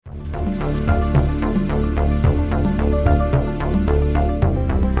Hello,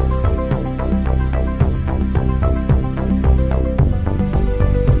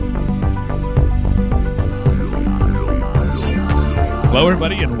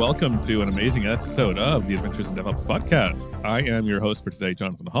 everybody, and welcome to an amazing episode of the Adventures in DevOps podcast. I am your host for today,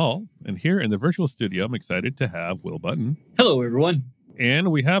 Jonathan Hall, and here in the virtual studio, I'm excited to have Will Button. Hello, everyone.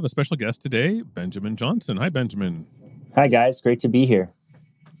 And we have a special guest today, Benjamin Johnson. Hi, Benjamin. Hi, guys. Great to be here.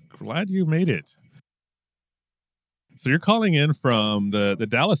 Glad you made it. So you're calling in from the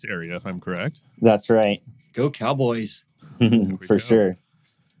Dallas area, if I'm correct. That's right. Go Cowboys. For sure.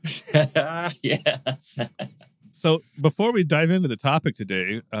 Yes. So before we dive into the topic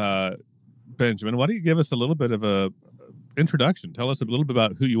today, Benjamin, why don't you give us a little bit of a introduction? Tell us a little bit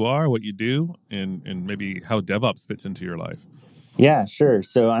about who you are, what you do, and maybe how DevOps fits into your life. Yeah, sure.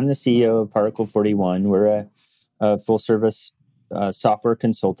 So I'm the CEO of Particle 41. We're a full service software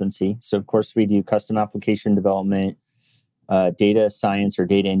consultancy. So of course we do custom application development, data science or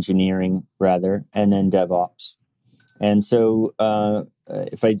data engineering rather, and then DevOps. And so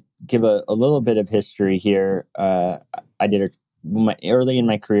if I give a little bit of history here, early in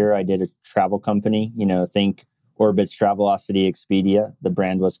my career, I did a travel company, think Orbitz, Travelocity, Expedia. The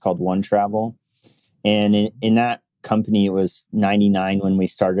brand was called One Travel. And in that company, it was 99 when we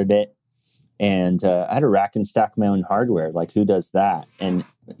started it. And I had to rack and stack my own hardware. Like, who does that? And,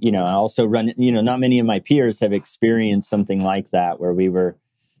 I also run, not many of my peers have experienced something like that, where we were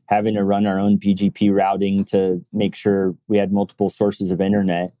having to run our own BGP routing to make sure we had multiple sources of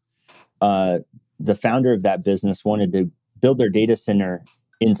internet. The founder of that business wanted to build their data center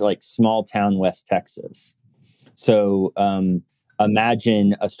into like small town West Texas. So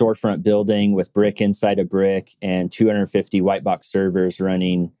imagine a storefront building with brick inside a brick and 250 white box servers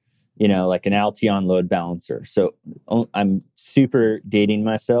running, like an Alteon load balancer. So I'm super dating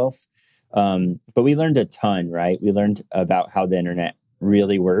myself. But we learned a ton, right? We learned about how the internet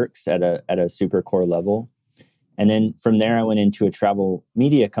really works at a super core level. And then from there, I went into a travel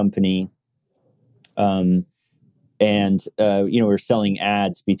media company. We're selling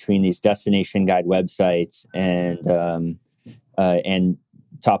ads between these destination guide websites and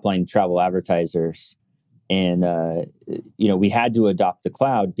top line travel advertisers. And, we had to adopt the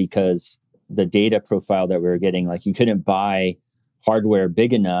cloud because the data profile that we were getting, like you couldn't buy hardware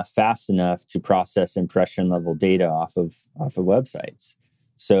big enough, fast enough to process impression level data off of websites.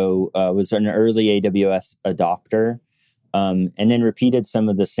 So was an early AWS adopter, and then repeated some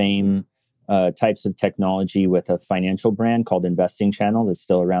of the same types of technology with a financial brand called Investing Channel that's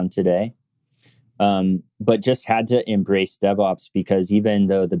still around today. But just had to embrace DevOps because even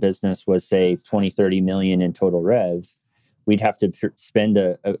though the business was, say, 20-30 million in total rev, we'd have to spend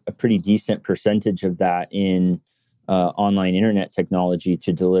a pretty decent percentage of that in online internet technology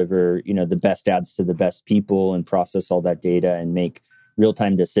to deliver, the best ads to the best people and process all that data and make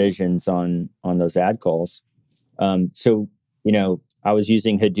real-time decisions on those ad calls. So I was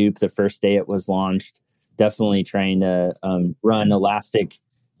using Hadoop the first day it was launched, definitely trying to run Elastic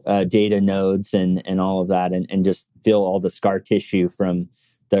data nodes and all of that and just feel all the scar tissue from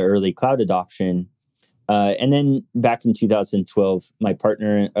the early cloud adoption. And then back in 2012, my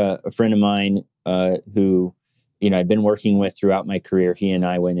partner, a friend of mine who I'd been working with throughout my career, he and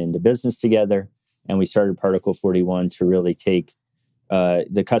I went into business together and we started Particle 41 to really take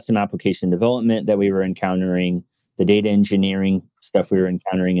the custom application development that we were encountering, the data engineering stuff we were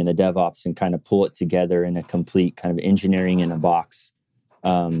encountering in the DevOps and kind of pull it together in a complete kind of engineering in a box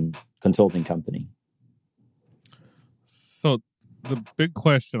consulting company. So the big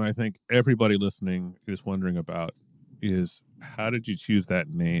question I think everybody listening is wondering about is, how did you choose that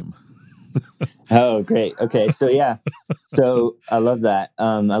name? Oh, great. Okay. So, yeah. So I love that.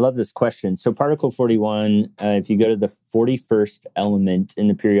 I love this question. So Particle 41, if you go to the 41st element in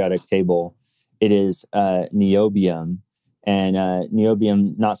the periodic table, it is niobium. And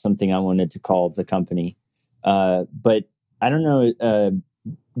niobium, not something I wanted to call the company. But I don't know,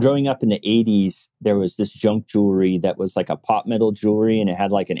 growing up in the 80s, there was this junk jewelry that was like a pot metal jewelry and it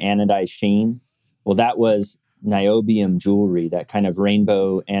had like an anodized sheen. Well, that was niobium jewelry, that kind of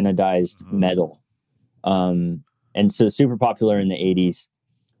rainbow anodized metal. And so super popular in the 80s.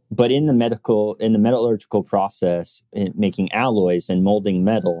 But in the metallurgical process, in making alloys and molding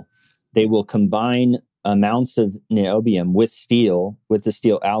metal, they will combine amounts of niobium with the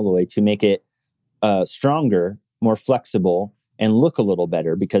steel alloy to make it stronger, more flexible, and look a little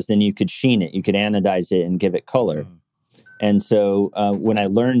better, because then you could sheen it, you could anodize it and give it color. And so when I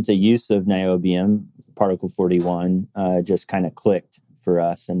learned the use of niobium, Particle 41 just kind of clicked for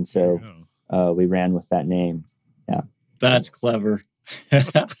us. And so we ran with that name. Yeah. That's clever.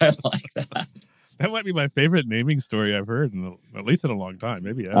 I like that. That might be my favorite naming story I've heard, at least in a long time,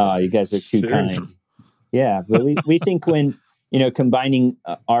 maybe ever. Oh, you guys are too Seriously. kind. Yeah, but we think when combining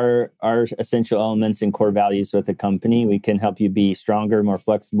our essential elements and core values with a company, we can help you be stronger, more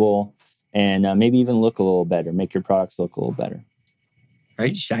flexible, and maybe even look a little better, make your products look a little better.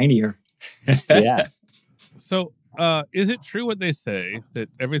 Right? Shinier. Yeah. So, is it true what they say that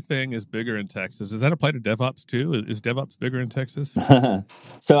everything is bigger in Texas? Does that apply to DevOps too? Is DevOps bigger in Texas?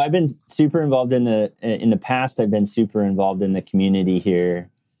 So I've been super involved in the past. I've been super involved in the community here.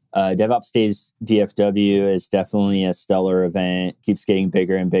 DevOps Days DFW is definitely a stellar event. Keeps getting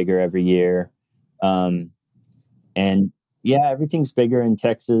bigger and bigger every year. And yeah, everything's bigger in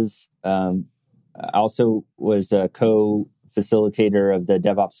Texas. I also was a co-facilitator of the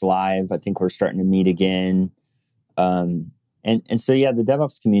DevOps Live. I think we're starting to meet again. And so, yeah, the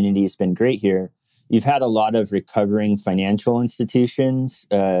DevOps community has been great here. You've had a lot of recovering financial institutions.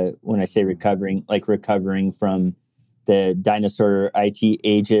 When I say recovering, like recovering from the dinosaur IT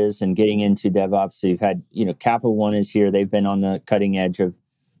ages and getting into DevOps. So you've had, Capital One is here. They've been on the cutting edge of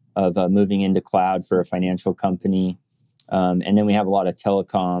moving into cloud for a financial company. And then we have a lot of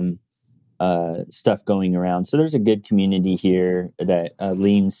telecom stuff going around. So there's a good community here that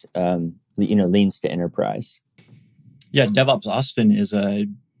leans to enterprise. Yeah, DevOps Austin is a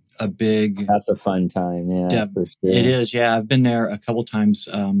big. That's a fun time. Yeah, for sure. It is. Yeah, I've been there a couple times.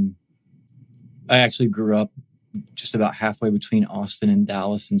 I actually grew up just about halfway between Austin and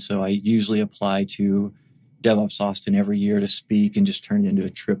Dallas, and so I usually apply to DevOps Austin every year to speak and just turn it into a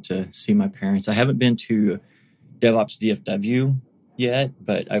trip to see my parents. I haven't been to DevOps DFW yet,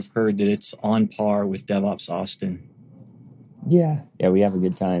 but I've heard that it's on par with DevOps Austin. Yeah, we have a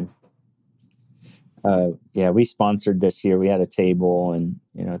good time. We sponsored this year. We had a table and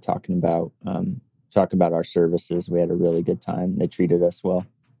talking about our services. We had a really good time. They treated us well.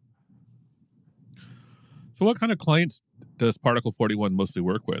 So what kind of clients does Particle 41 mostly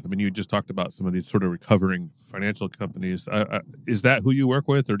work with? I mean, you just talked about some of these sort of recovering financial companies. Is that who you work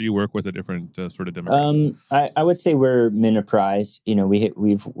with, or do you work with a different sort of demographic? I would say we're Miniprise.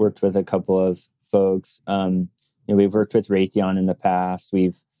 We've worked with a couple of folks. We've worked with Raytheon in the past.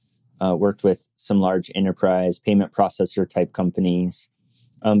 We've worked with some large enterprise payment processor type companies.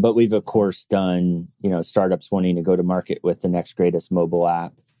 But we've, of course, done, startups wanting to go to market with the next greatest mobile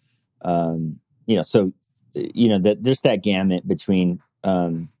app. There's that gamut between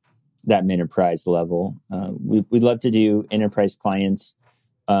that enterprise level. We'd love to do enterprise clients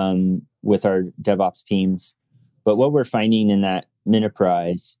with our DevOps teams. But what we're finding in that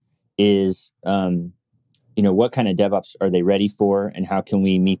enterprise is, what kind of DevOps are they ready for, and how can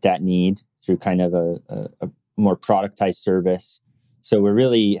we meet that need through kind of a more productized service? So we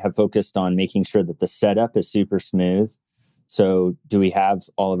really have focused on making sure that the setup is super smooth. So do we have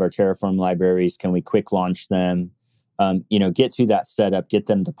all of our Terraform libraries? Can we quick launch them? Get through that setup, get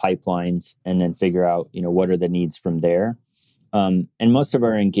them to pipelines, and then figure out, what are the needs from there. And most of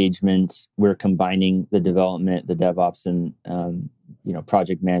our engagements, we're combining the development, the DevOps, and,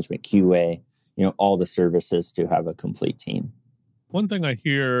 project management, QA, all the services to have a complete team. One thing I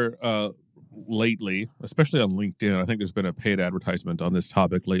hear lately, especially on LinkedIn, I think there's been a paid advertisement on this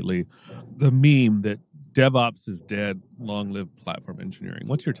topic lately, the meme that DevOps is dead, long live platform engineering.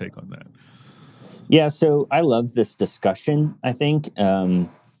 What's your take on that? Yeah, so I love this discussion, I think,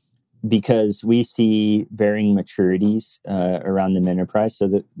 because we see varying maturities around the enterprise. So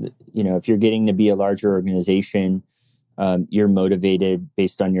that, if you're getting to be a larger organization, you're motivated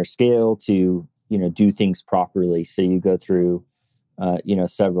based on your scale to, do things properly. So you go through,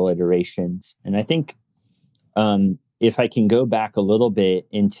 several iterations. And I think if I can go back a little bit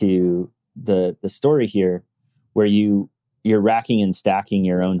into the story here, where you're racking and stacking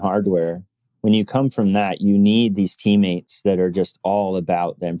your own hardware, when you come from that, you need these teammates that are just all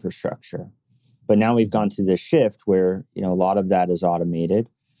about the infrastructure. But now we've gone through this shift where, a lot of that is automated.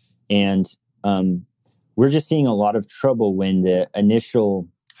 And we're just seeing a lot of trouble when the initial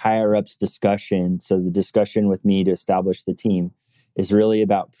higher ups discussion, so the discussion with me to establish the team, is really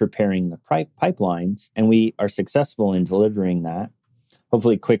about preparing the pipelines. And we are successful in delivering that,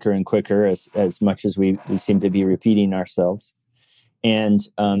 hopefully quicker and quicker as much as we seem to be repeating ourselves. And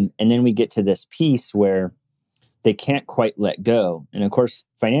then we get to this piece where they can't quite let go. And of course,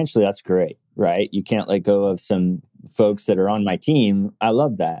 financially, that's great, right? You can't let go of some folks that are on my team. I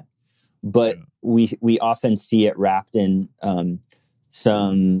love that. But we often see it wrapped in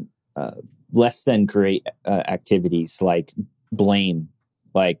some less than great activities like blame.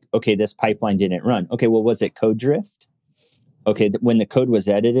 Like, okay, this pipeline didn't run. Okay, well, was it code drift? okay, when the code was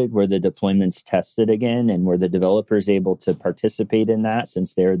edited, were the deployments tested again, and were the developers able to participate in that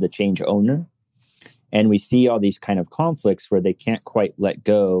since they're the change owner? And we see all these kind of conflicts where they can't quite let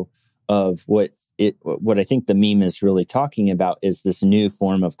go of what I think the meme is really talking about is this new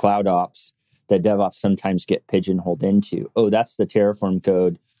form of cloud ops that DevOps sometimes get pigeonholed into. Oh, that's the Terraform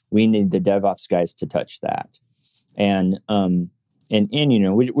code. We need the DevOps guys to touch that. And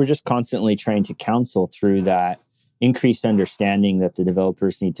we're just constantly trying to counsel through that increased understanding that the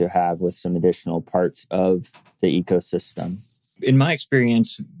developers need to have with some additional parts of the ecosystem. In my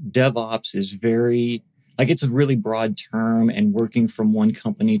experience, DevOps is it's a really broad term, and working from one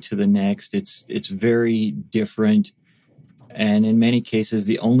company to the next, it's very different. And in many cases,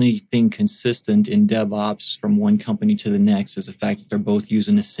 the only thing consistent in DevOps from one company to the next is the fact that they're both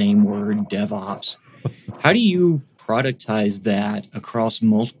using the same word, DevOps. How do you productize that across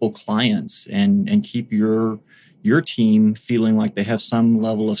multiple clients and keep your team feeling like they have some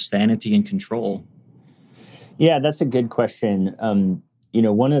level of sanity and control? Yeah, that's a good question.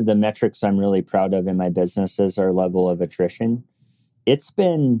 One of the metrics I'm really proud of in my business is our level of attrition. It's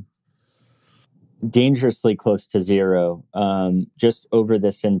been dangerously close to zero just over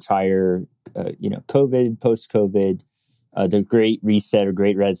this entire, COVID, post-COVID, the great reset or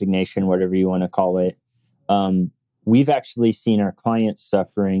great resignation, whatever you want to call it. We've actually seen our clients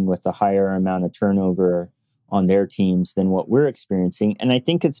suffering with a higher amount of turnover on their teams than what we're experiencing. And I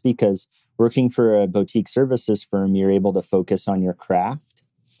think it's because working for a boutique services firm, you're able to focus on your craft.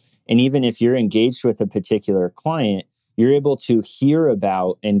 And even if you're engaged with a particular client, you're able to hear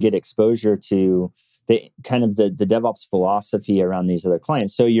about and get exposure to the kind of the DevOps philosophy around these other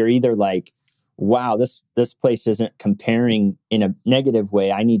clients. So you're either like, wow, this place isn't comparing in a negative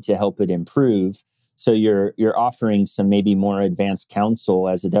way. I need to help it improve. So you're offering some maybe more advanced counsel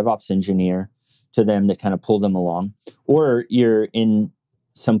as a DevOps engineer to them to kind of pull them along. Or you're in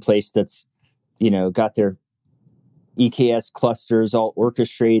some place that's, got their EKS clusters all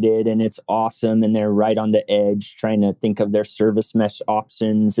orchestrated and it's awesome, and they're right on the edge trying to think of their service mesh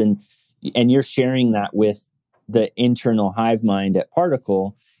options, and you're sharing that with the internal hive mind at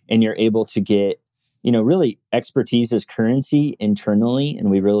Particle, and you're able to get really expertise as currency internally, and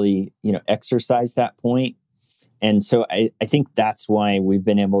we really exercise that point. And so I think that's why we've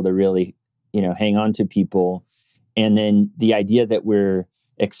been able to really hang on to people. And then the idea that we're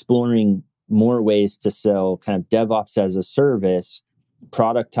exploring more ways to sell kind of DevOps as a service,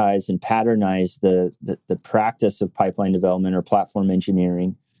 productize and patternize the practice of pipeline development or platform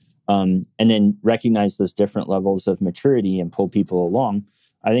engineering, and then recognize those different levels of maturity and pull people along.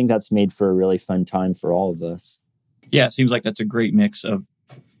 I think that's made for a really fun time for all of us. Yeah, it seems like that's a great mix of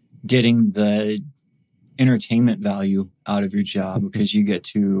getting the entertainment value out of your job, because you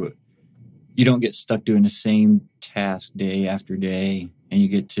don't get stuck doing the same task day after day, and you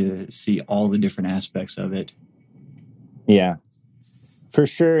get to see all the different aspects of it. Yeah, for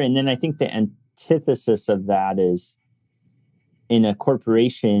sure. And then I think the antithesis of that is, in a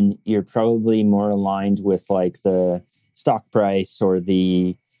corporation, you're probably more aligned with like the stock price or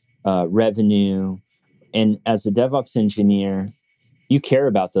the revenue. And as a DevOps engineer, you care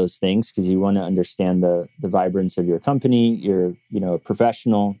about those things because you want to understand the vibrance of your company. You're a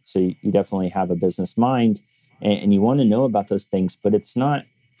professional, so you definitely have a business mind, and you want to know about those things. But it's not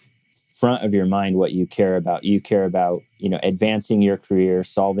front of your mind what you care about. You care about advancing your career,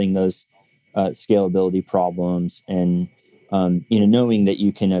 solving those scalability problems, and knowing that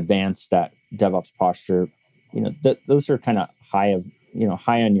you can advance that DevOps posture. Those are kind of high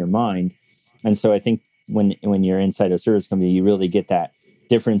on your mind. And so I think when you're inside a service company, you really get that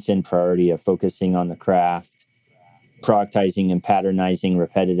difference in priority of focusing on the craft, productizing and patternizing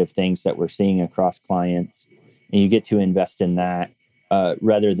repetitive things that we're seeing across clients, and you get to invest in that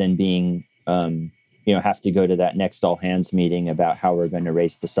rather than being have to go to that next all hands meeting about how we're going to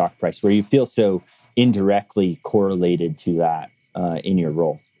raise the stock price, where you feel so indirectly correlated to that in your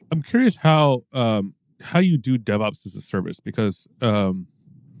role. I'm curious how you do DevOps as a service, because I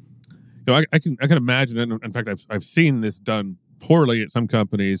can imagine, and in fact I've seen this done poorly at some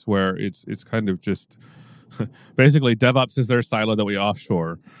companies where it's kind of just basically DevOps is their silo that we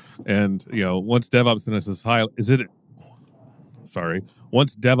offshore, and once DevOps is a silo,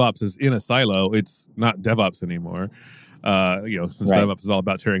 once DevOps is in a silo, it's not DevOps anymore. Since Right. DevOps is all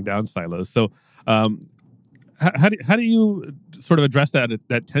about tearing down silos. So, how do you sort of address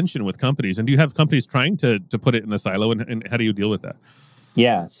that tension with companies? And do you have companies trying to put it in a silo, and how do you deal with that?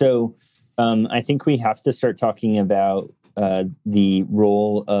 Yeah. So I think we have to start talking about the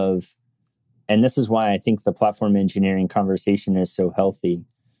role of, and this is why I think the platform engineering conversation is so healthy.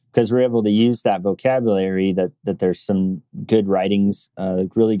 because we're able to use that vocabulary that there's some good writings,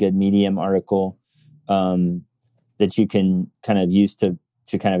 really good Medium article that you can kind of use to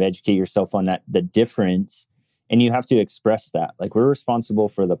kind of educate yourself on that, the difference. And you have to express that. Like, we're responsible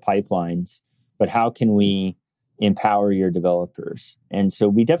for the pipelines, but how can we empower your developers? And so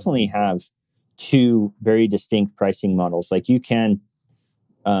we definitely have two very distinct pricing models. Like, you can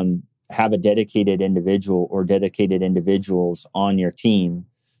have a dedicated individual or dedicated individuals on your team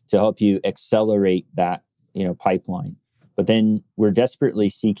to help you accelerate that, pipeline. But then we're desperately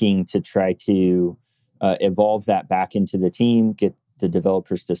seeking to try to evolve that back into the team, get the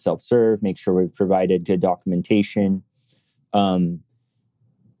developers to self-serve, make sure we've provided good documentation. But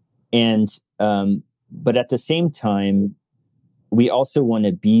at the same time, we also want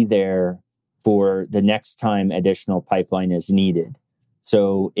to be there for the next time additional pipeline is needed.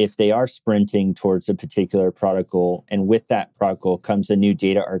 So if they are sprinting towards a particular product goal, and with that product goal comes a new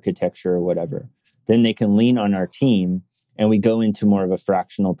data architecture or whatever, then they can lean on our team, and we go into more of a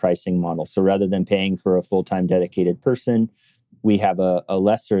fractional pricing model. So rather than paying for a full-time dedicated person, we have a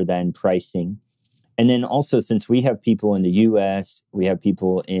lesser than pricing. And then also, since we have people in the US, we have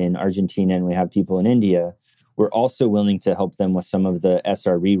people in Argentina, and we have people in India, we're also willing to help them with some of the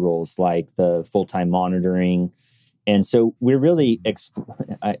SRE roles, like the full-time monitoring. And so we're really,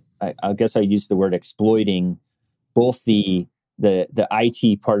 I guess I use the word exploiting both the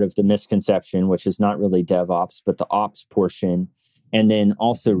IT part of the misconception, which is not really DevOps, but the ops portion, and then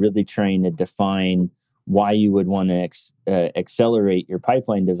also really trying to define why you would want to accelerate your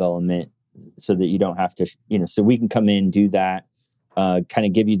pipeline development so that you don't have to, so we can come in, do that, kind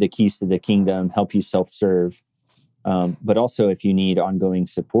of give you the keys to the kingdom, help you self-serve. But also, if you need ongoing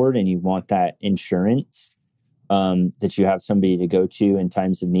support and you want that insurance, that you have somebody to go to in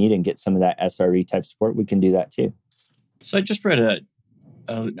times of need and get some of that SRE type support, we can do that too. So I just read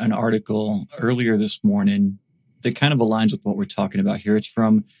an article earlier this morning that kind of aligns with what we're talking about here. It's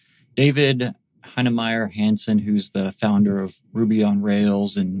from David Heinemeier Hansen, who's the founder of Ruby on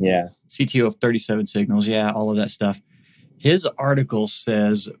Rails and CTO of 37 Signals. Yeah, all of that stuff. His article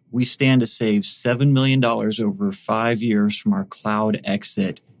says we stand to save $7 million over 5 years from our cloud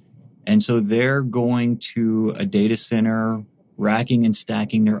exit. And so they're going to a data center, racking and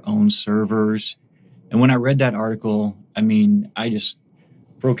stacking their own servers. And when I read that article, I mean, I just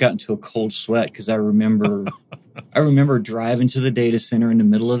broke out into a cold sweat because I remember driving to the data center in the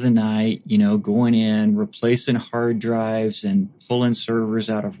middle of the night, going in, replacing hard drives and pulling servers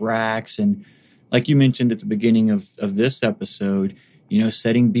out of racks. And like you mentioned at the beginning of this episode,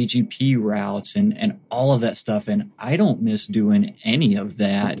 setting BGP routes and all of that stuff. And I don't miss doing any of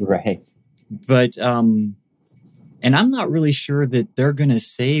that. Right. But, and I'm not really sure that they're going to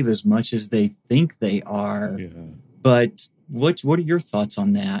save as much as they think they are. Yeah. But what are your thoughts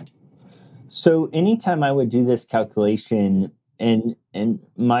on that? So anytime I would do this calculation, and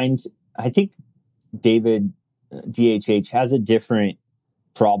mind, I think David DHH has a different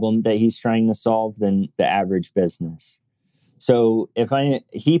problem that he's trying to solve than the average business. So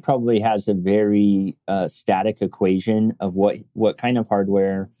he probably has a very static equation of what kind of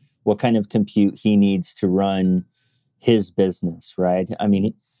hardware, what kind of compute he needs to run his business, right? I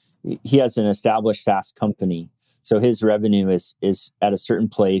mean, he has an established SaaS company. So his revenue is at a certain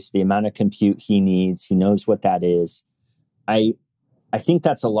place, the amount of compute he needs, he knows what that is. I think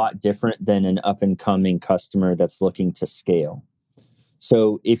that's a lot different than an up and coming customer that's looking to scale.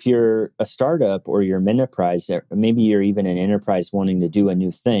 So if you're a startup or you're an enterprise, or maybe you're even an enterprise wanting to do a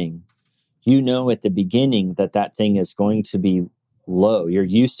new thing, at the beginning that thing is going to be low. Your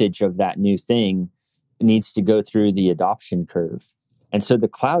usage of that new thing needs to go through the adoption curve. And so the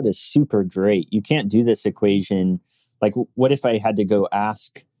cloud is super great. You can't do this equation. Like, what if I had to go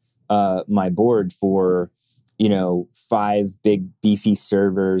ask my board for, 5 big beefy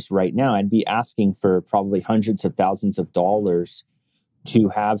servers right now? I'd be asking for probably hundreds of thousands of dollars to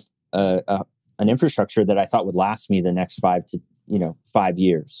have an infrastructure that I thought would last me the next 5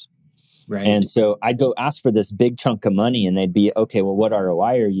 years. Right. And so I'd go ask for this big chunk of money, and they'd be, okay, well, what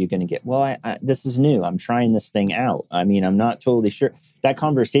ROI are you going to get? Well, this is new. I'm trying this thing out. I mean, I'm not totally sure. That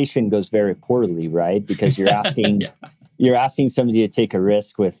conversation goes very poorly, right? Because you're asking, you're asking somebody to take a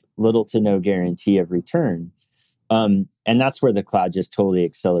risk with little to no guarantee of return. And that's where the cloud just totally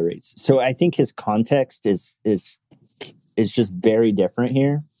accelerates. So I think his context is just very different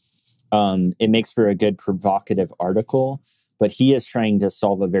here. It makes for a good provocative article, but he is trying to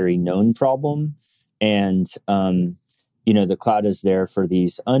solve a very known problem. And, the cloud is there for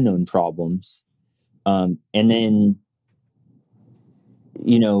these unknown problems. And then,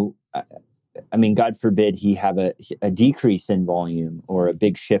 I mean, God forbid he have a decrease in volume or a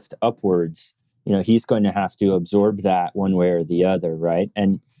big shift upwards, he's going to have to absorb that one way or the other, right?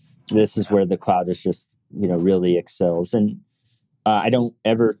 And this is where the cloud is just, really excels. And I don't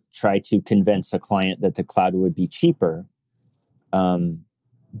ever try to convince a client that the cloud would be cheaper.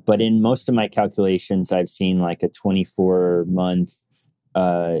 But in most of my calculations, I've seen like a 24-month,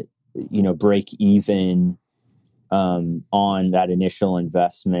 break even on that initial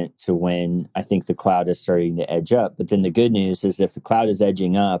investment to when I think the cloud is starting to edge up. But then the good news is if the cloud is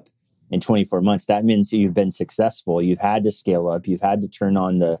edging up in 24 months, that means that you've been successful. You've had to scale up. You've had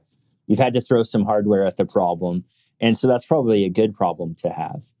to you've had to throw some hardware at the problem. And so that's probably a good problem to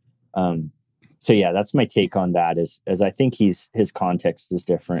have. So yeah, that's my take on that as I think his context is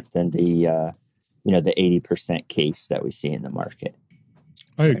different than the 80% case that we see in the market.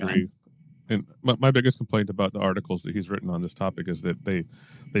 I agree. And my biggest complaint about the articles that he's written on this topic is that they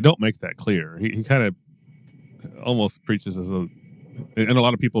don't make that clear. He kind of almost preaches as and a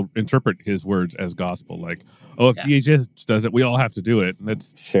lot of people interpret his words as gospel, like, oh, if DHH does it, we all have to do it. And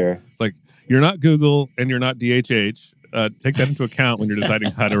that's sure. Like, you're not Google and you're not DHH. Take that into account when you're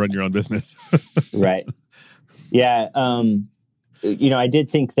deciding how to run your own business. Right. Yeah. I did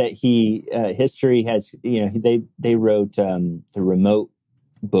think that history has, they wrote the remote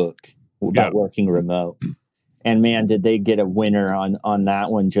book about working remote. And man, did they get a winner on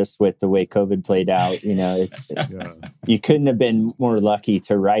that one just with the way COVID played out. You couldn't have been more lucky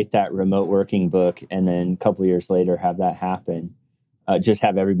to write that remote working book and then a couple of years later have that happen. Just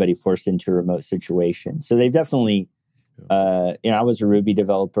have everybody forced into a remote situation. So they've definitely, I was a Ruby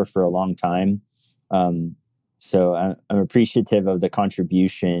developer for a long time. So I'm appreciative of the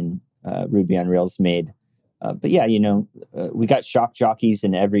contribution Ruby on Rails made. But yeah, we got shock jockeys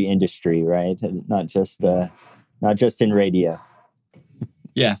in every industry, right? Not just in radio.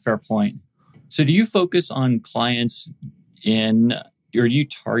 Yeah, fair point. So do you focus on clients or do you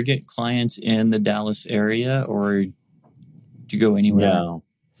target clients in the Dallas area, or do you go anywhere?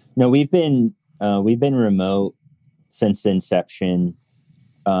 No, we've been remote since inception.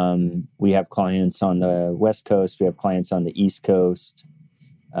 We have clients on the West Coast. We have clients on the East Coast.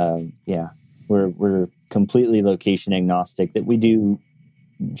 We're completely location agnostic. That we do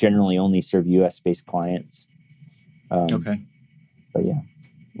generally only serve U.S. based clients. Okay. But yeah,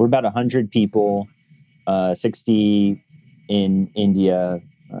 we're about 100 people, 60 in India,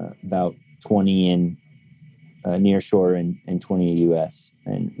 about 20 in nearshore and 20 U.S.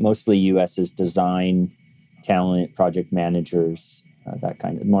 And mostly U.S. is design, talent, project managers, that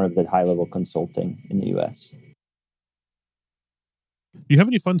kind of more of the high level consulting in the U.S. Do you have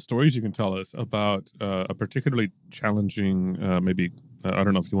any fun stories you can tell us about a particularly challenging, maybe, I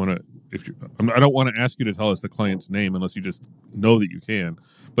don't know if you want to, I don't want to ask you to tell us the client's name unless you just know that you can,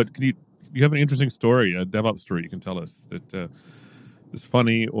 but do you have an interesting story, a DevOps story you can tell us that is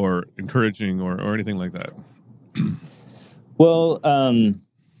funny or encouraging or anything like that? Well,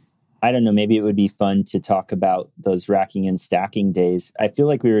 I don't know, maybe it would be fun to talk about those racking and stacking days. I feel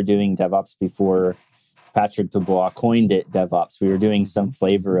like we were doing DevOps before Patrick Dubois coined it DevOps. We were doing some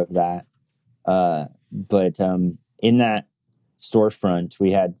flavor of that. But in that storefront,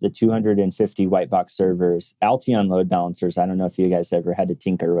 we had the 250 white box servers, Alteon load balancers. I don't know if you guys ever had to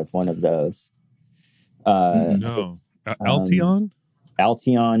tinker with one of those. No. Alteon?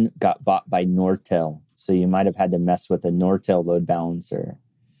 Alteon got bought by Nortel. So you might have had to mess with a Nortel load balancer.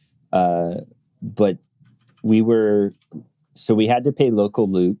 But we had to pay local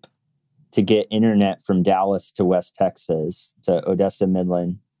loop to get internet from Dallas to West Texas to Odessa,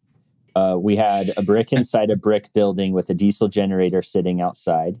 Midland. We had a brick inside a brick building with a diesel generator sitting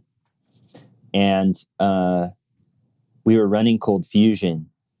outside. And we were running Cold Fusion.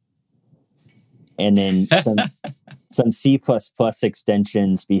 And then some C++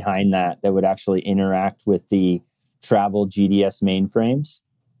 extensions behind that would actually interact with the travel GDS mainframes.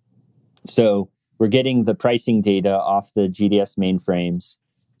 So we're getting the pricing data off the GDS mainframes.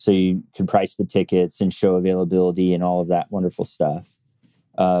 So you can price the tickets and show availability and all of that wonderful stuff.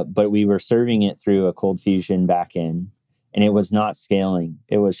 But we were serving it through a Cold Fusion backend, and it was not scaling.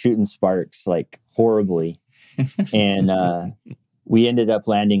 It was shooting sparks like horribly. And we ended up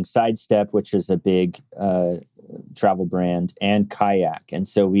landing Sidestep, which is a big travel brand, and Kayak. And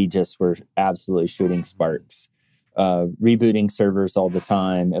so we just were absolutely shooting sparks, rebooting servers all the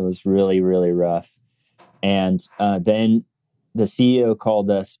time. It was really, really rough. And then the CEO called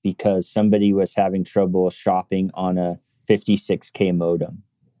us because somebody was having trouble shopping on a 56K modem.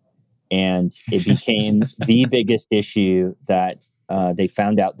 And it became the biggest issue that they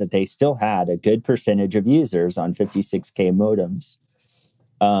found out that they still had a good percentage of users on 56K modems.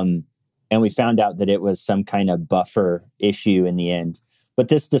 And we found out that it was some kind of buffer issue in the end. But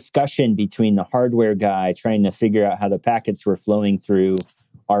this discussion between the hardware guy trying to figure out how the packets were flowing through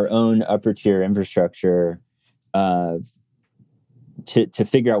our own upper tier infrastructure, to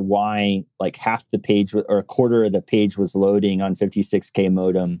figure out why like half the page or a quarter of the page was loading on 56K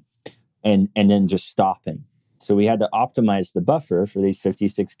modem and then just stopping. So we had to optimize the buffer for these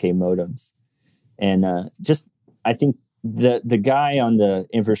 56K modems. And I think the guy on the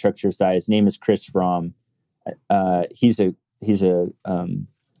infrastructure side, his name is Chris Fromm. He's a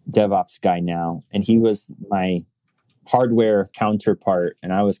DevOps guy now, and he was my hardware counterpart,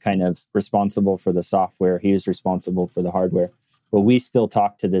 and I was kind of responsible for the software. He was responsible for the hardware. But we still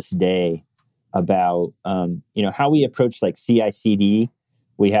talk to this day about how we approach like CI/CD.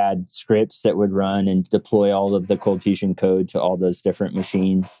 We had scripts that would run and deploy all of the Cold Fusion code to all those different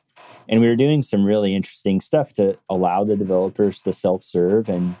machines. And we were doing some really interesting stuff to allow the developers to self-serve.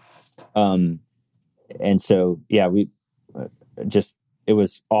 And so, yeah, we it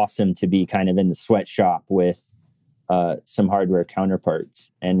was awesome to be kind of in the sweatshop with some hardware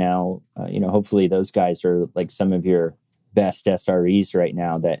counterparts. And now, hopefully those guys are like some of your best SREs right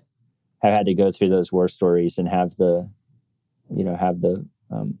now that have had to go through those war stories and have the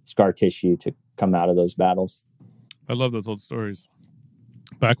scar tissue to come out of those battles. I love those old stories.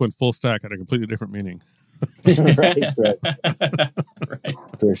 Back when full stack had a completely different meaning. Right. Right.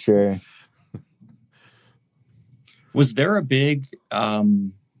 For sure. Was there a big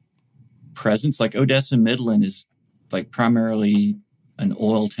presence? Like Odessa Midland is like primarily an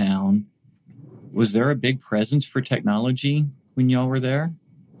oil town. Was there a big presence for technology when y'all were there?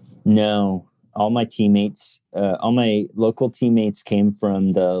 No. All my local teammates came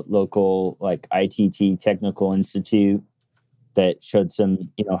from the local like ITT Technical Institute that showed some,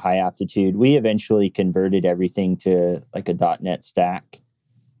 high aptitude. We eventually converted everything to like a .NET stack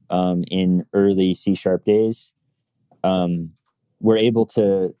in early C# days. We're able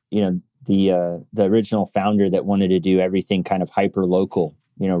to, the original founder that wanted to do everything kind of hyper local,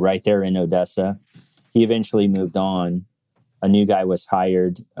 right there in Odessa. He eventually moved on. A new guy was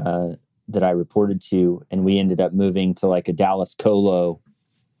hired that I reported to, and we ended up moving to like a Dallas colo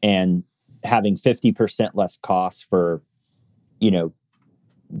and having 50% less costs for,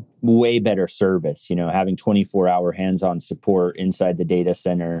 way better service, having 24-hour hands-on support inside the data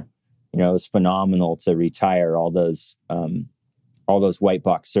center. It was phenomenal to retire all those white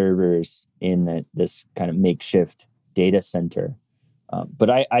box servers in this kind of makeshift data center.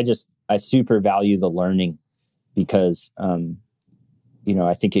 But I super value the learning because,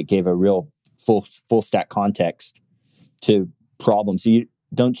 I think it gave a real full stack context to problems. So you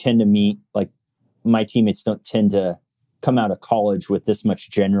don't tend to meet, like my teammates don't tend to come out of college with this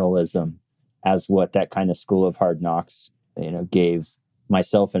much generalism as what that kind of school of hard knocks, gave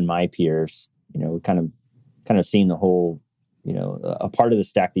myself and my peers. Kind of seeing the whole, a part of the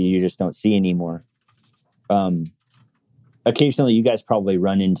stack that you just don't see anymore. Occasionally you guys probably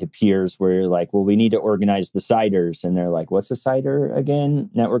run into peers where you're like, well, we need to organize the CIDRs. And they're like, what's a CIDR again?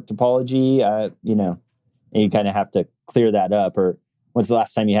 Network topology, and you kind of have to clear that up. Or when's the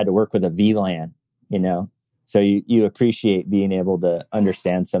last time you had to work with a VLAN, So you appreciate being able to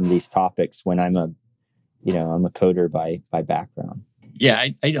understand some of these topics when I'm a coder by background. Yeah,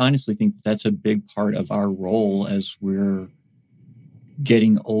 I honestly think that's a big part of our role as we're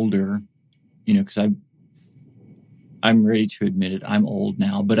getting older, because I'm ready to admit it. I'm old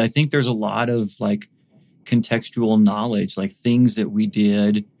now, but I think there's a lot of like contextual knowledge, like things that we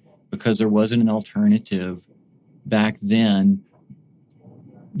did because there wasn't an alternative back then.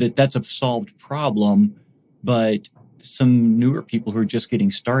 That's a solved problem, but some newer people who are just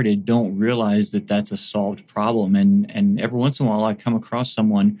getting started don't realize that that's a solved problem. And every once in a while, I come across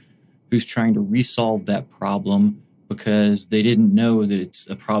someone who's trying to resolve that problem because they didn't know that it's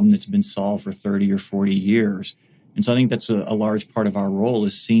a problem that's been solved for 30 or 40 years. And so I think that's a large part of our role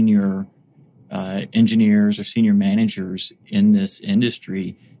as senior engineers or senior managers in this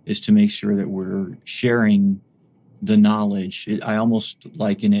industry is to make sure that we're sharing the knowledge. I almost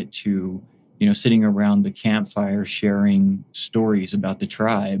liken it to, sitting around the campfire sharing stories about the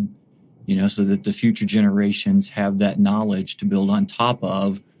tribe, so that the future generations have that knowledge to build on top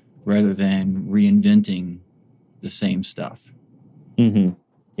of rather than reinventing the same stuff. Mm-hmm.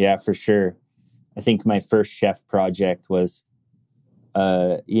 Yeah, for sure. I think my first chef project was,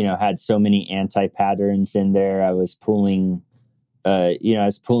 had so many anti-patterns in there. I was pulling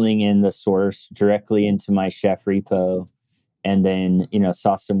in the source directly into my chef repo, and then,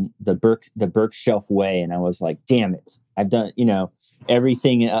 saw the Burke shelf way. And I was like, damn it, I've done,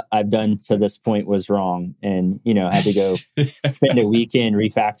 everything I've done to this point was wrong, and had to go spend a weekend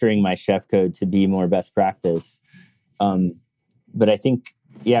refactoring my chef code to be more best practice. But I think,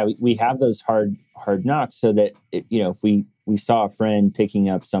 yeah, we have those hard knocks, so that if we saw a friend picking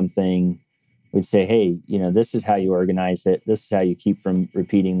up something, we'd say, hey, this is how you organize it. This is how you keep from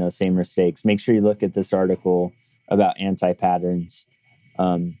repeating those same mistakes. Make sure you look at this article about anti-patterns.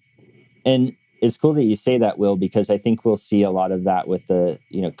 And it's cool that you say that, Will, because I think we'll see a lot of that with the,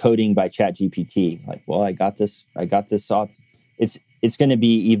 coding by ChatGPT. Like, well, I got this off. It's going to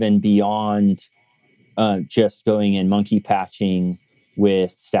be even beyond just going and monkey patching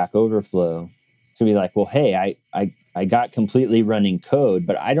with Stack Overflow to be like, well, hey, I got completely running code,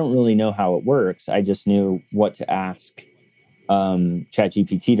 but I don't really know how it works. I just knew what to ask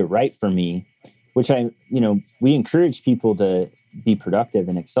ChatGPT to write for me, which we encourage people to be productive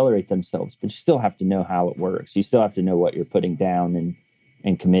and accelerate themselves, but you still have to know how it works. You still have to know what you're putting down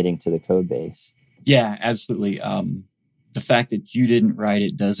and committing to the code base. Yeah, absolutely. The fact that you didn't write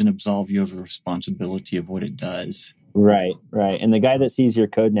it doesn't absolve you of the responsibility of what it does. Right. And the guy that sees your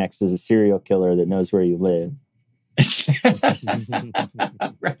code next is a serial killer that knows where you live.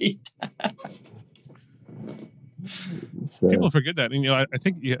 Right. So, people forget that, and I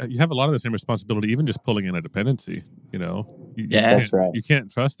think you have a lot of the same responsibility, even just pulling in a dependency. That's right. You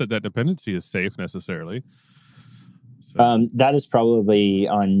can't trust that dependency is safe necessarily. So. That is probably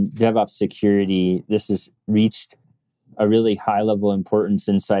on DevOps security. This has reached a really high level importance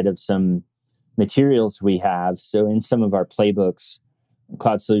inside of some materials we have. So in some of our playbooks,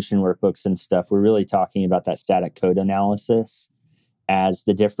 cloud solution workbooks and stuff, we're really talking about that static code analysis as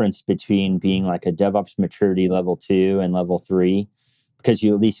the difference between being like a DevOps maturity level 2 and level 3, because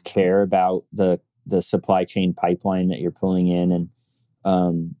you at least care about the supply chain pipeline that you're pulling in,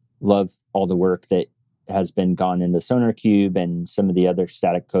 and love all the work that has been gone into SonarQube and some of the other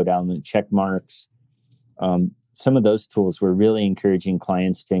static code element check marks. Some of those tools, we're really encouraging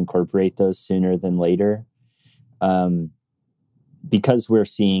clients to incorporate those sooner than later, because we're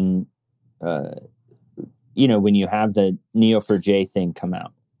seeing, when you have the Neo4j thing come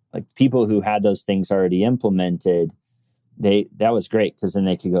out, like people who had those things already implemented, that was great, because then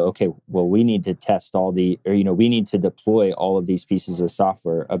they could go, okay, well, we need to test we need to deploy all of these pieces of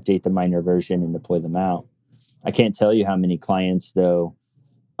software, update the minor version, and deploy them out. I can't tell you how many clients, though,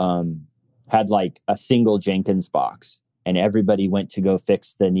 had like a single Jenkins box, and everybody went to go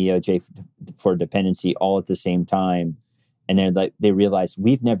fix the Neo4 dependency all at the same time. And they realized,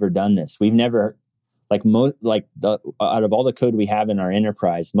 we've never done this. We've never, out of all the code we have in our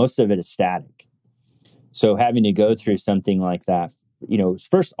enterprise, most of it is static. So having to go through something like that, it's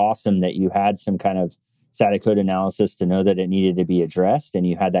first awesome that you had some kind of static code analysis to know that it needed to be addressed, and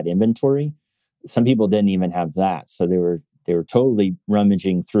you had that inventory. Some people didn't even have that, so they were totally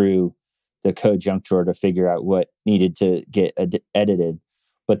rummaging through the code junk drawer to figure out what needed to get edited.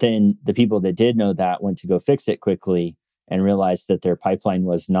 But then the people that did know that went to go fix it quickly and realized that their pipeline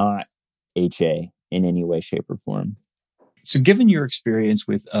was not HA in any way, shape, or form. So given your experience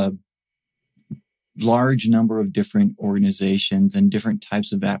with a large number of different organizations and different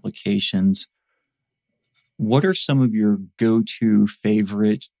types of applications, what are some of your go-to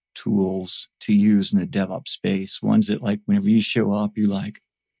favorite tools to use in the DevOps space? Ones that, like, whenever you show up, you're like,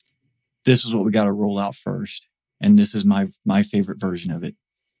 this is what we got to roll out first, and this is my favorite version of it.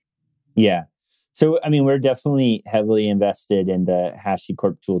 Yeah. So, I mean, we're definitely heavily invested in the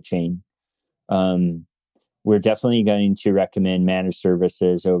HashiCorp toolchain. We're definitely going to recommend managed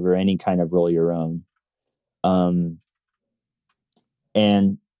services over any kind of roll your own.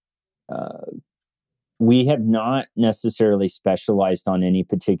 We have not necessarily specialized on any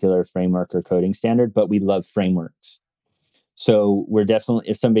particular framework or coding standard, but we love frameworks. So we're definitely,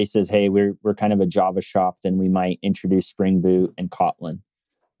 if somebody says, hey, we're kind of a Java shop, then we might introduce Spring Boot and Kotlin,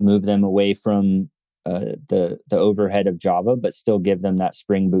 move them away from the overhead of Java, but still give them that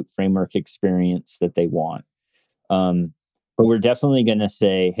Spring Boot framework experience that they want. But we're definitely going to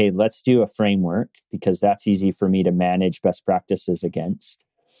say, hey, let's do a framework, because that's easy for me to manage best practices against.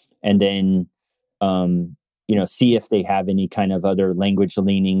 And then, see if they have any kind of other language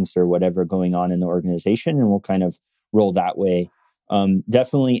leanings or whatever going on in the organization, and we'll kind of roll that way.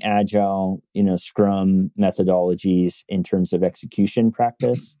 Definitely agile, Scrum methodologies in terms of execution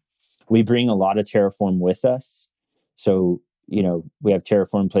practice. We bring a lot of Terraform with us. So, we have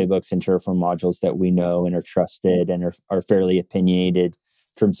Terraform playbooks and Terraform modules that we know and are trusted and are fairly opinionated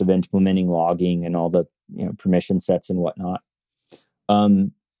in terms of implementing logging and all the permission sets and whatnot.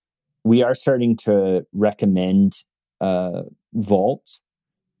 We are starting to recommend Vault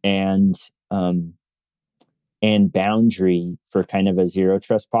and and Boundary for kind of a zero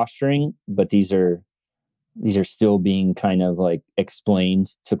trust posturing, but these are still being kind of like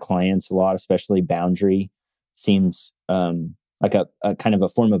explained to clients a lot, especially Boundary seems like a kind of a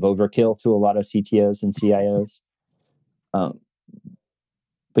form of overkill to a lot of CTOs and CIOs.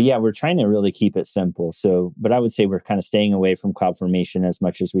 But yeah, we're trying to really keep it simple. So, but I would say we're kind of staying away from CloudFormation as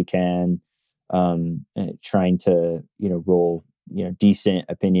much as we can, trying to, roll, decent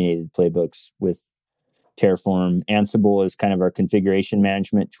opinionated playbooks with Terraform. Ansible is kind of our configuration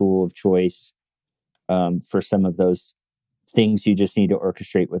management tool of choice for some of those things you just need to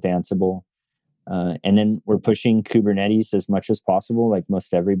orchestrate with Ansible. And then we're pushing Kubernetes as much as possible, like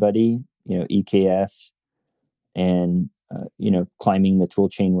most everybody, EKS and, climbing the tool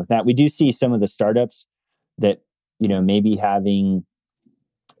chain with that. We do see some of the startups that, maybe having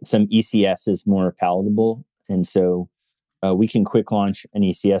some ECS is more palatable. And so we can quick launch an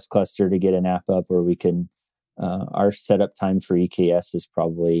ECS cluster to get an app up, or we can, our setup time for EKS is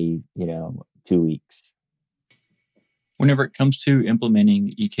probably, 2 weeks. Whenever it comes to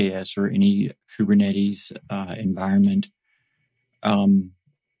implementing EKS or any Kubernetes environment, how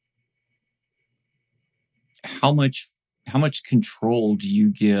much control do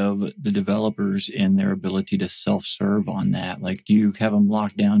you give the developers in their ability to self-serve on that? Like, do you have them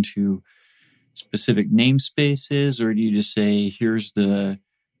locked down to specific namespaces, or do you just say, here's the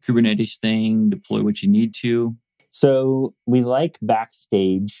Kubernetes thing, deploy what you need to? So we like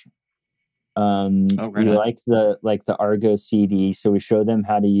Backstage. We like the Argo CD. So we show them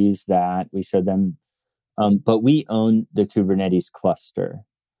how to use that. We show them, but we own the Kubernetes cluster.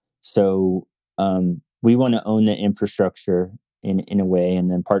 So we want to own the infrastructure in a way, and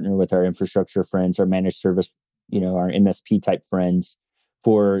then partner with our infrastructure friends, our managed service, our MSP type friends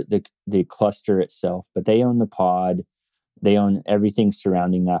for the cluster itself. But they own the pod, they own everything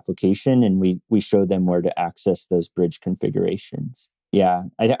surrounding the application, and we show them where to access those bridge configurations. Yeah,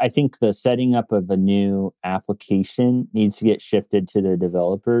 I think the setting up of a new application needs to get shifted to the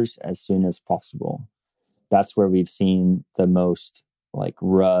developers as soon as possible. That's where we've seen the most like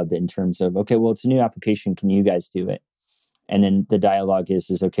rub in terms of, okay, well, it's a new application. Can you guys do it? And then the dialogue is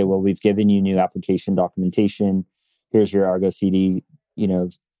okay, well, we've given you new application documentation. Here's your Argo CD,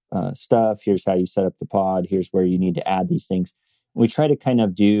 stuff. Here's how you set up the pod. Here's where you need to add these things. We try to kind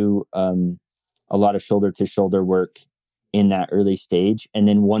of do a lot of shoulder to shoulder work in that early stage. And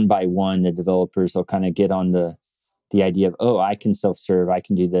then one by one, the developers will kind of get on the idea of, oh, I can self-serve, I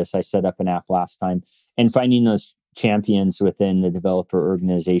can do this. I set up an app last time. And finding those champions within the developer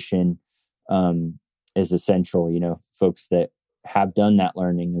organization is essential, folks that have done that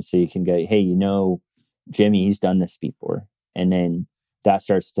learning. And so you can go, hey, Jimmy, he's done this before. And then that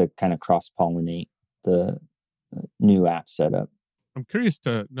starts to kind of cross-pollinate the new app setup. I'm curious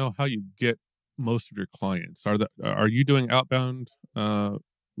to know how you get most of your clients. Are you doing outbound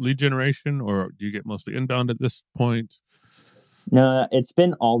lead generation, or do you get mostly inbound at this point? No, it's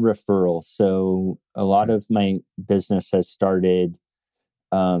been all referral. So a lot of my business has started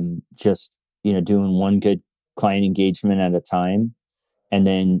just, doing one good client engagement at a time. And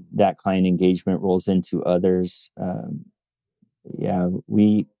then that client engagement rolls into others.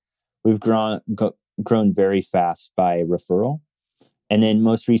 We've grown very fast by referral. And then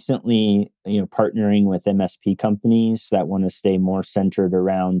most recently, partnering with MSP companies that want to stay more centered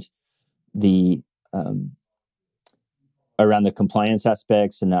around the compliance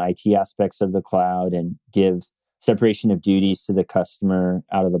aspects and the IT aspects of the cloud, and give separation of duties to the customer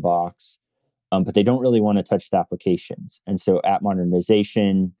out of the box. But they don't really want to touch the applications. And so app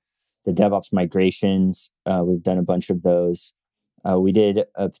modernization, the DevOps migrations, we've done a bunch of those. We did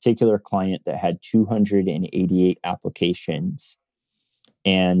a particular client that had 288 applications,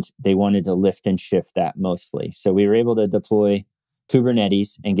 and they wanted to lift and shift that mostly. So we were able to deploy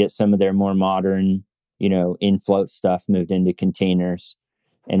Kubernetes and get some of their more modern, in float stuff moved into containers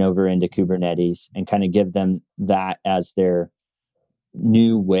and over into Kubernetes, and kind of give them that as their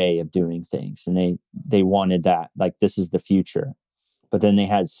new way of doing things. And they wanted that, like, this is the future. But then they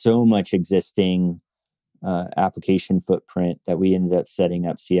had so much existing application footprint that we ended up setting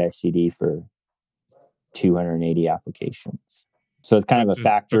up CI/CD for 280 applications. So it's kind of a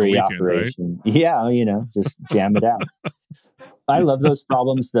factory operation. Right? Yeah, just jam it out. I love those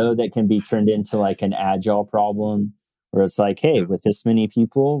problems, though, that can be turned into like an agile problem, where it's like, hey, with this many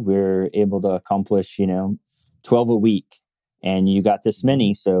people, we're able to accomplish, 12 a week. And you got this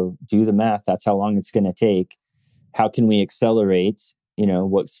many, so do the math. That's how long it's going to take. How can we accelerate?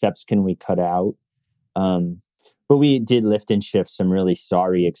 What steps can we cut out? But we did lift and shift some really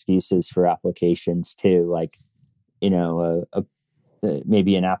sorry excuses for applications too. Like, a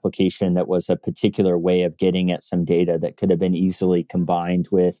maybe an application that was a particular way of getting at some data that could have been easily combined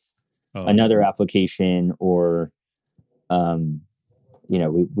with another application, or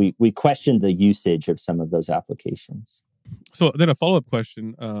we questioned the usage of some of those applications. So then a follow-up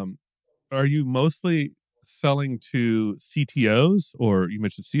question, are you mostly selling to CTOs, or you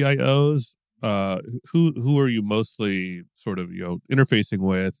mentioned CIOs? Who are you mostly sort of interfacing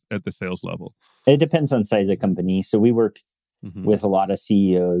with at the sales level? It depends on size of company. So we work with a lot of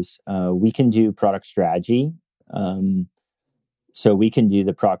CEOs. We can do product strategy. So we can do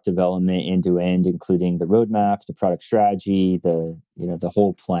the product development end to end, including the roadmap, the product strategy, the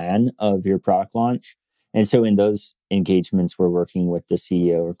whole plan of your product launch. And so in those engagements, we're working with the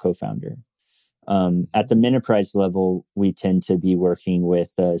CEO or co-founder. At the enterprise level, we tend to be working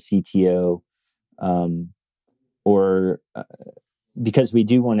with a CTO, because we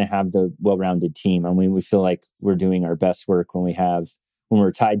do want to have the well-rounded team. I mean, we feel like we're doing our best work when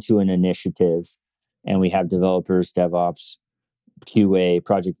we're tied to an initiative, and we have developers, DevOps, QA,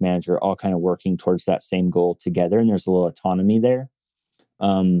 project manager, all kind of working towards that same goal together. And there's a little autonomy there.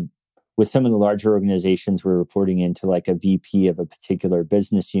 With some of the larger organizations, we're reporting into like a VP of a particular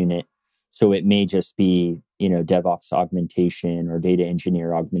business unit. So it may just be, DevOps augmentation or data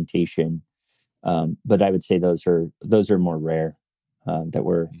engineer augmentation. But I would say those are more rare, that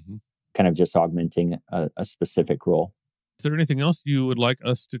we're kind of just augmenting a specific role. Is there anything else you would like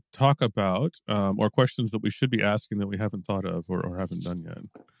us to talk about, or questions that we should be asking that we haven't thought of or haven't done yet?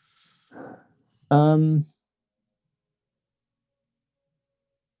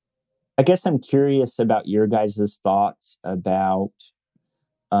 I guess I'm curious about your guys' thoughts about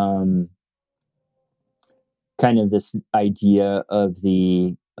kind of this idea of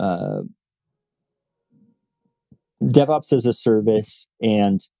the DevOps as a service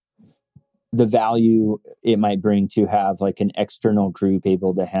and the value it might bring to have like an external group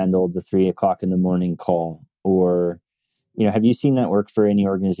able to handle the 3:00 in the morning call. Or, have you seen that work for any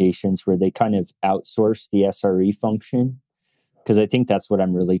organizations where they kind of outsource the SRE function? Because I think that's what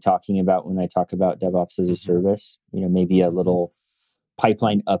I'm really talking about when I talk about DevOps as a service, maybe a little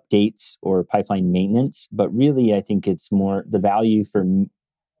pipeline updates or pipeline maintenance. But really, I think it's more the value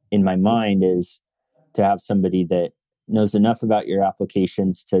in my mind is to have somebody that knows enough about your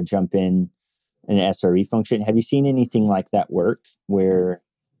applications to jump in an SRE function. Have you seen anything like that work where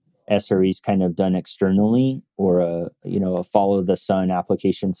SRE is kind of done externally, or a follow the sun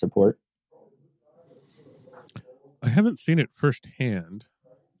application support? I haven't seen it firsthand,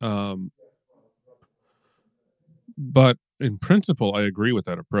 but in principle, I agree with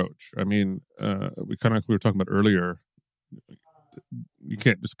that approach. I mean, we were talking about earlier, you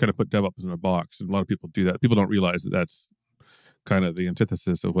can't just kind of put DevOps in a box, and a lot of people do that. People don't realize that that's kind of the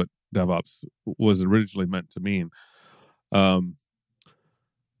antithesis of what DevOps was originally meant to mean.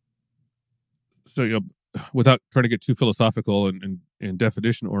 So, without trying to get too philosophical and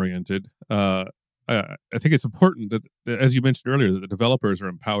definition oriented, I think it's important that, as you mentioned earlier, that the developers are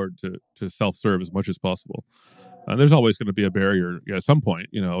empowered to self-serve as much as possible. There's always going to be a barrier at some point.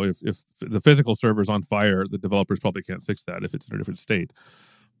 If the physical server's on fire, the developers probably can't fix that if it's in a different state.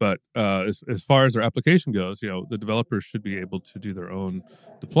 But as far as their application goes, the developers should be able to do their own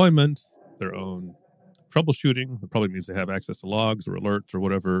deployment, their own troubleshooting. It probably means they have access to logs or alerts or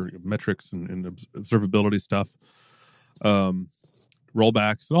whatever, metrics and observability stuff,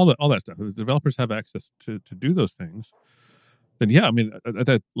 rollbacks and all that stuff. If the developers have access to do those things, then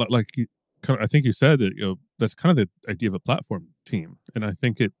I think you said that that's kind of the idea of a platform team, and I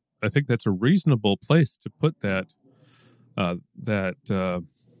think that's a reasonable place to put that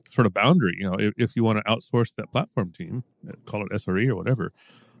sort of boundary. If you want to outsource that platform team, call it SRE or whatever,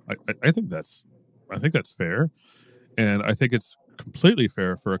 I think that's fair, and I think it's completely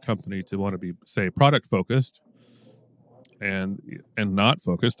fair for a company to want to be, say, product focused and not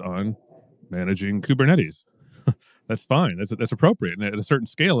focused on managing Kubernetes. That's fine. That's appropriate, and at a certain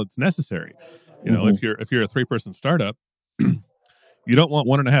scale, it's necessary. If you're a 3-person startup, you don't want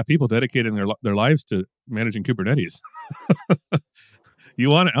 1.5 people dedicating their lives to managing Kubernetes. You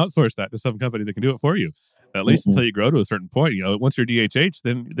want to outsource that to some company that can do it for you, at least until you grow to a certain point. Once you're DHH,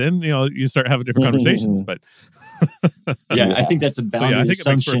 then you start having different conversations. But I think that's a boundary I think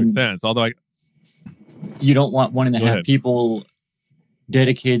assumption. It makes perfect sense. Although you don't want 1.5 people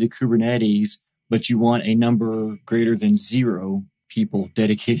dedicated to Kubernetes, but you want a number greater than 0 people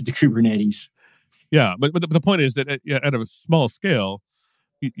dedicated to Kubernetes. Yeah, but the point is that at a small scale,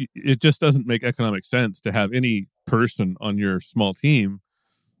 it just doesn't make economic sense to have any person on your small team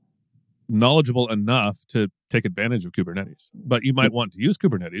knowledgeable enough to take advantage of Kubernetes. But you might want to use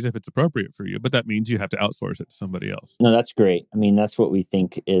Kubernetes if it's appropriate for you, but that means you have to outsource it to somebody else. No, that's great. I mean, that's what we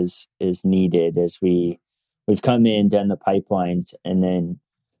think is needed as we've come in, done the pipelines, and then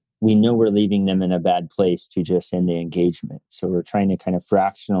we know we're leaving them in a bad place to just end the engagement. So we're trying to kind of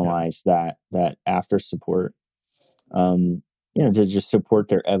fractionalize that after support, to just support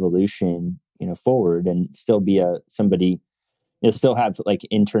their evolution, forward, and still be somebody. You'll still have like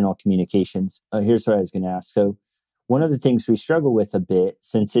internal communications. Here's what I was going to ask. So one of the things we struggle with a bit,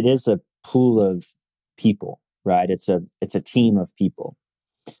 since it is a pool of people, right? It's a team of people.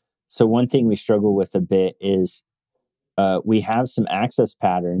 So one thing we struggle with a bit is we have some access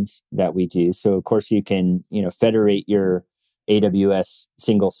patterns that we do. So of course you can, federate your AWS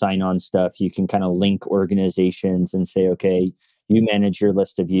single sign-on stuff. You can kind of link organizations and say, okay, you manage your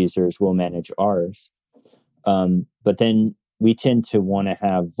list of users, we'll manage ours. But then we tend to want to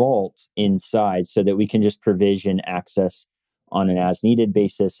have Vault inside so that we can just provision access on an as needed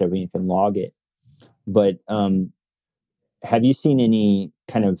basis so we can log it. But have you seen any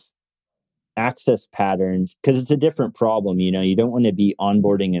kind of access patterns? Because it's a different problem. You don't want to be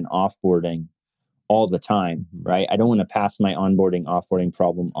onboarding and offboarding all the time, right? I don't want to pass my onboarding, offboarding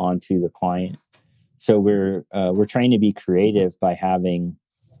problem on to the client. So we're trying to be creative by having,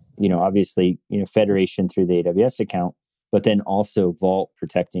 obviously, federation through the AWS account, but then also Vault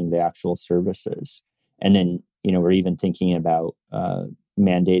protecting the actual services. And then, we're even thinking about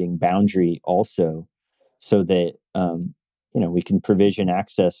mandating boundary also so that, we can provision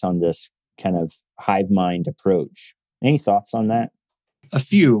access on this kind of hive mind approach. Any thoughts on that? A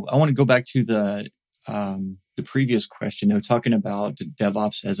few. I want to go back to the previous question, though, talking about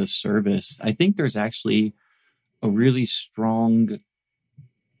DevOps as a service. I think there's actually a really strong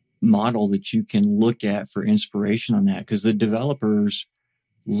model that you can look at for inspiration on that, because the developers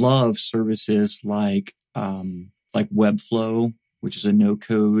love services like Webflow, which is a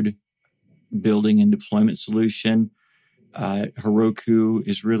no-code building and deployment solution. Heroku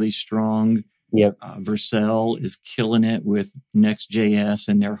is really strong. Yep. Vercel is killing it with Next.js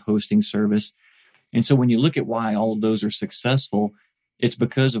and their hosting service. And so when you look at why all of those are successful, it's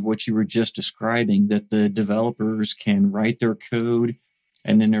because of what you were just describing, that the developers can write their code,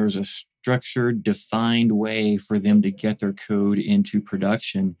 and then there's a structured, defined way for them to get their code into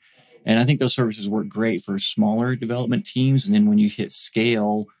production. And I think those services work great for smaller development teams. And then when you hit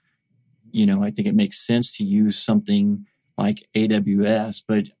scale, I think it makes sense to use something like AWS.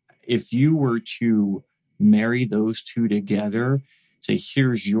 But if you were to marry those two together, say,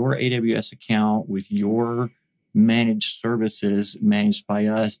 here's your AWS account with your managed services managed by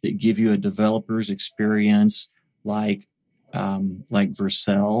us that give you a developer's experience like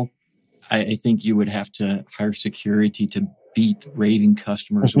Vercel, I think you would have to hire security to beat raving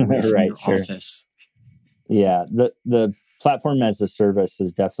customers away from your office. Yeah, the platform as a service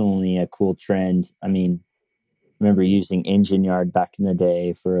is definitely a cool trend. I mean, I remember using Engine Yard back in the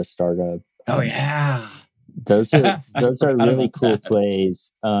day for a startup. Oh yeah, those are really cool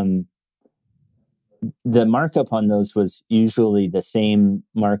plays. The markup on those was usually the same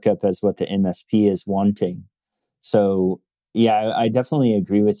markup as what the MSP is wanting. So yeah, I definitely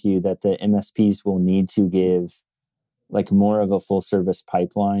agree with you that the MSPs will need to give like more of a full service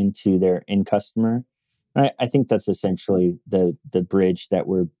pipeline to their end customer. I think that's essentially the bridge that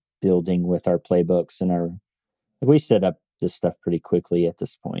we're building with our playbooks and we set up this stuff pretty quickly at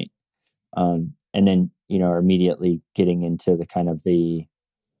this point. And then, are immediately getting into the kind of the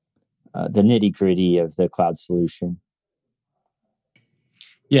nitty gritty of the cloud solution.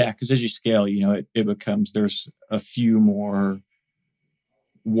 Yeah, because as you scale, it becomes, there's a few more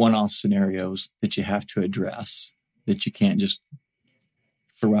one-off scenarios that you have to address that you can't just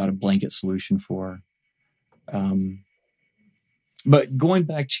throw out a blanket solution for. But going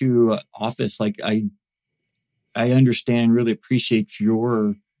back to Office, like I understand, really appreciate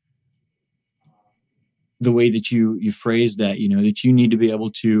the way that you phrase that, that you need to be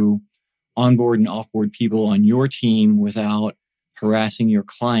able to onboard and offboard people on your team without harassing your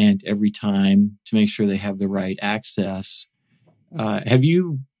client every time to make sure they have the right access. Have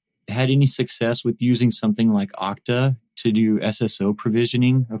you had any success with using something like Okta to do SSO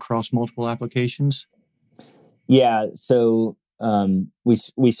provisioning across multiple applications? Yeah, so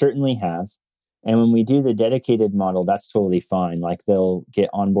we certainly have. And when we do the dedicated model, that's totally fine. Like they'll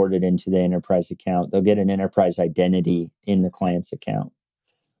get onboarded into the enterprise account. They'll get an enterprise identity in the client's account.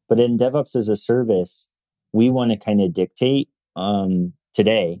 But in DevOps as a service, we want to kind of dictate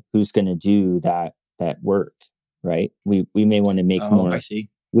today who's going to do that work, right? We may want to make more. I see.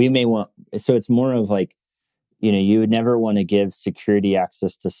 We may want, so it's more of like you would never want to give security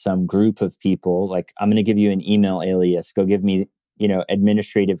access to some group of people. Like, I'm going to give you an email alias. Go give me,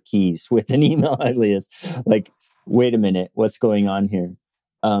 administrative keys with an email alias. Like, wait a minute, what's going on here?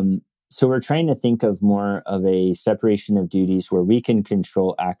 So we're trying to think of more of a separation of duties where we can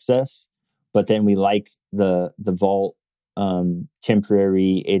control access, but then we like the Vault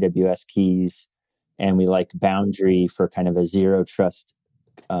temporary AWS keys, and we like Boundary for kind of a zero trust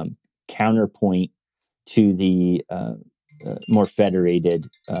counterpoint to the more federated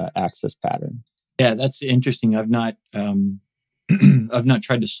access pattern. Yeah, that's interesting. I've not I've not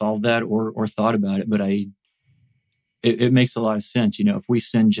tried to solve that or thought about it, but it makes a lot of sense. If we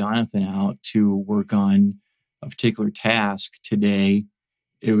send Jonathan out to work on a particular task today,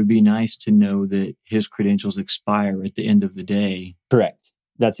 it would be nice to know that his credentials expire at the end of the day. Correct.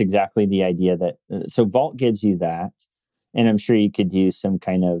 That's exactly the idea. So Vault gives you that, and I'm sure you could use some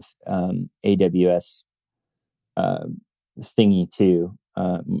kind of AWS thingy too.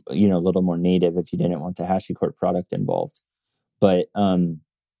 A little more native if you didn't want the HashiCorp product involved. But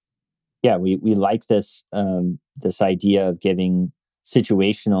we like this idea of giving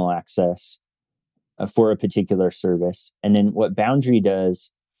situational access for a particular service. And then what Boundary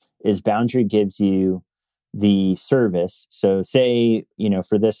does is Boundary gives you the service. So say,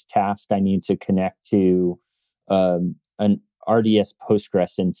 for this task, I need to connect to an RDS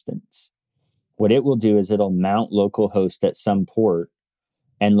Postgres instance. What it will do is it'll mount localhost at some port,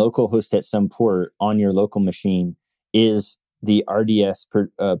 and localhost at some port on your local machine is the RDS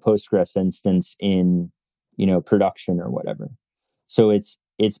Postgres instance in, production or whatever. So it's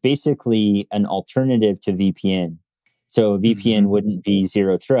basically an alternative to VPN. So VPN wouldn't be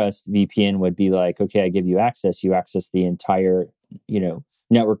zero trust. VPN would be like, okay, I give you access. You access the entire,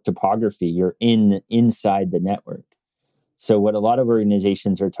 network topography. You're inside the network. So what a lot of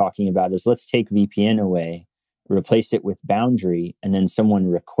organizations are talking about is, let's take VPN away, replace it with Boundary, and then someone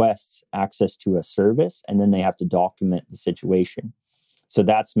requests access to a service, and then they have to document the situation. So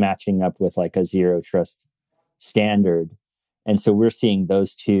that's matching up with like a zero trust standard. And so we're seeing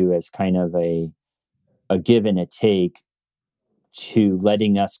those two as kind of a give and a take to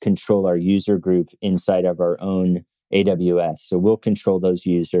letting us control our user group inside of our own AWS. So we'll control those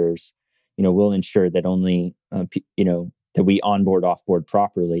users. We'll ensure that only, that we onboard, offboard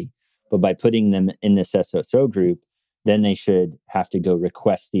properly. But by putting them in this SSO group, then they should have to go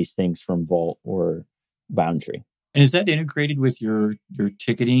request these things from Vault or Boundary. And is that integrated with your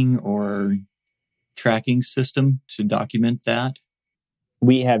ticketing or tracking system to document that?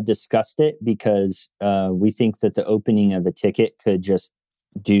 We have discussed it because we think that the opening of a ticket could just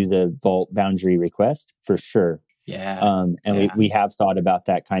do the Vault Boundary request for sure. Yeah. We have thought about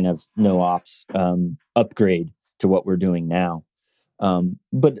that kind of no ops upgrade to what we're doing now.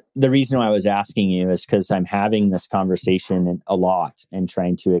 But the reason why I was asking you is because I'm having this conversation a lot and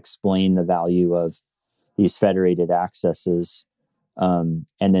trying to explain the value of these federated accesses, and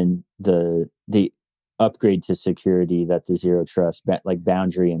then the upgrade to security that the zero trust, like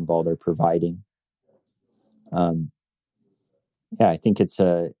Boundary and Vault, are providing. I think it's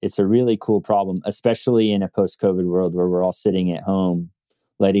a really cool problem, especially in a post-COVID world where we're all sitting at home,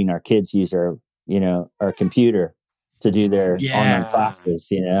 letting our kids use our computer to do their online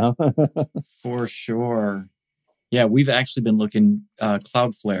classes. For sure. Yeah, we've actually been looking.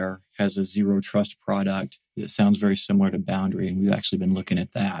 Cloudflare has a zero trust product that sounds very similar to Boundary, and we've actually been looking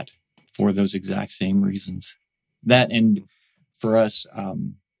at that for those exact same reasons. That, and for us,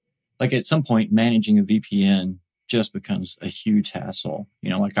 like at some point, managing a VPN just becomes a huge hassle.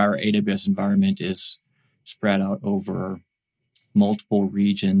 Like our AWS environment is spread out over multiple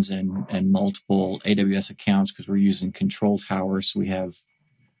regions and multiple AWS accounts because we're using control towers. So we have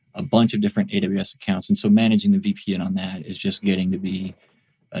a bunch of different AWS accounts. And so managing the VPN on that is just getting to be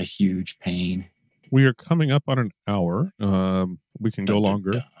a huge pain. We are coming up on an hour. We can go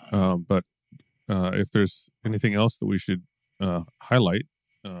longer, but if there's anything else that we should highlight,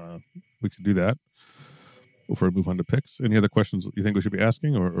 we could do that before we move on to picks. Any other questions you think we should be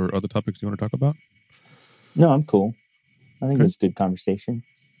asking, or other topics you want to talk about? No, I'm cool. I think it's a good conversation.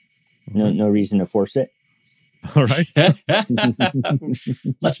 No reason to force it. All right.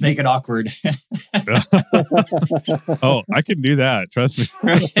 Let's make it awkward. Oh, I can do that. Trust me.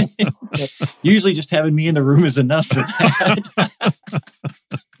 Usually just having me in the room is enough for that.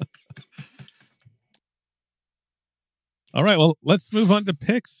 All right. Well, let's move on to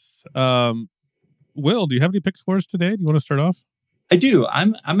picks. Will, do you have any picks for us today? Do you want to start off? I do.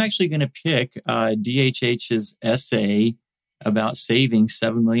 I'm actually going to pick DHH's essay about saving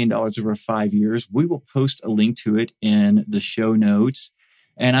 $7 million over 5 years. We will post a link to it in the show notes.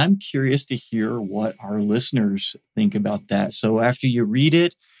 And I'm curious to hear what our listeners think about that. So after you read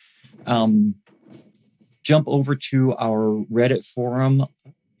it, jump over to our Reddit forum,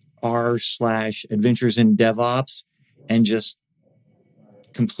 r/adventures in DevOps, and just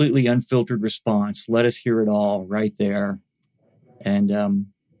completely unfiltered response. Let us hear it all right there. And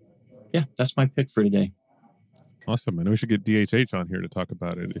yeah, that's my pick for today. Awesome. And we should get DHH on here to talk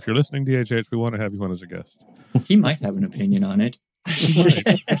about it. If you're listening, DHH, we want to have you on as a guest. He might have an opinion on it.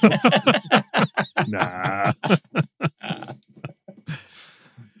 Nah.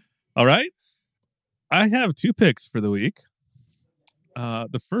 All right. I have 2 picks for the week.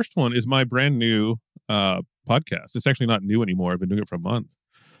 The first one is my brand new podcast. It's actually not new anymore. I've been doing it for a month.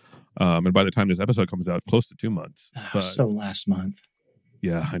 And by the time this episode comes out, close to 2 months. But, so last month.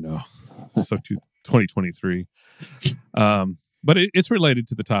 Yeah, I know. So 2023. But it's related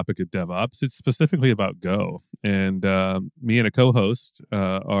to the topic of DevOps. It's specifically about Go. And me and a co-host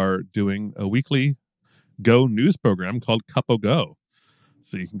are doing a weekly Go news program called Cup O Go.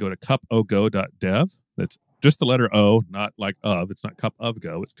 So you can go to cupogo.dev. That's just the letter O, not like of. It's not Cup of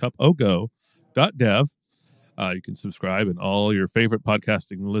Go. It's cupogo.dev. You can subscribe in all your favorite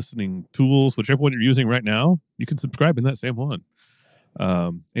podcasting listening tools, whichever one you're using right now. You can subscribe in that same one.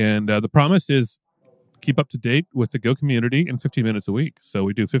 And the promise is keep up to date with the Go community in 15 minutes a week. So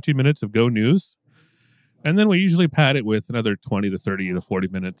we do 15 minutes of Go news, and then we usually pad it with another 20 to 30 to 40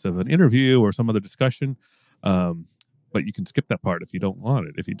 minutes of an interview or some other discussion. But you can skip that part if you don't want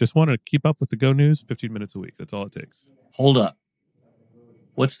it. If you just want to keep up with the Go news, 15 minutes a week. That's all it takes. Hold up.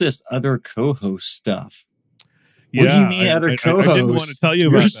 What's this other co-host stuff? Yeah, what do you mean other co-hosts? I didn't want to tell you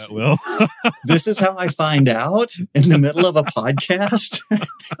about that, Will. This is how I find out in the middle of a podcast?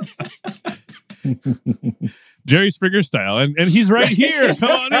 Jerry Springer style. And he's right here.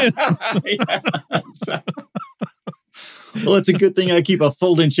 Come on in. Well, it's a good thing I keep a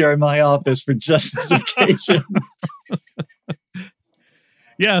folding chair in my office for just this occasion.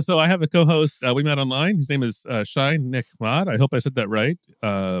 Yeah, so I have a co-host. We met online. His name is Shai Nechmad. I hope I said that right.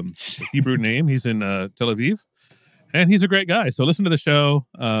 Hebrew name. He's in Tel Aviv. And he's a great guy. So listen to the show.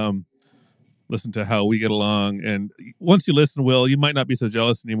 Listen to how we get along. And once you listen, Will, you might not be so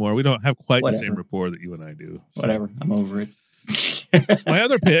jealous anymore. We don't have quite the same rapport that you and I do. So. Whatever. I'm over it. My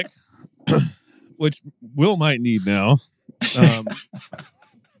other pick, which Will might need now.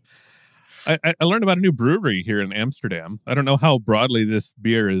 I learned about a new brewery here in Amsterdam. I don't know how broadly this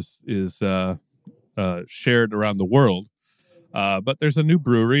beer is shared around the world. But there's a new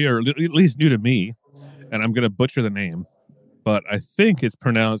brewery, or at least new to me. And I'm going to butcher the name, but I think it's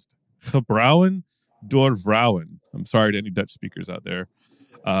pronounced Gebrouwen door Vrouwen. I'm sorry to any Dutch speakers out there.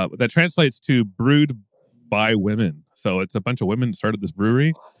 But that translates to brewed by women. So it's a bunch of women started this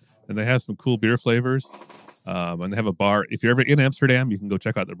brewery, and they have some cool beer flavors. And they have a bar. If you're ever in Amsterdam, you can go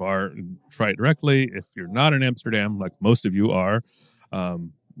check out their bar and try it directly. If you're not in Amsterdam, like most of you are,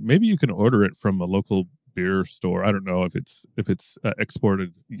 maybe you can order it from a local beer store. I don't know if it's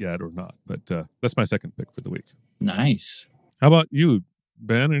exported yet or not, but that's my second pick for the week. Nice. How about you,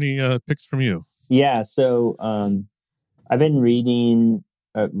 Ben? Any picks from you? Yeah, so I've been reading.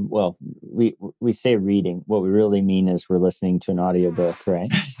 Well, we say reading. What we really mean is we're listening to an audiobook, right?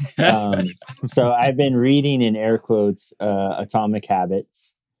 So I've been reading, in air quotes, Atomic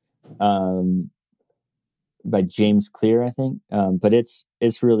Habits by James Clear, I think. But it's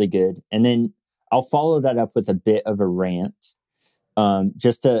really good. And then I'll follow that up with a bit of a rant,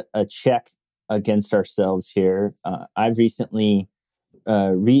 just a check against ourselves here. I've recently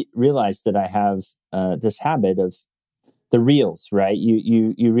realized that I have this habit of the reels, right?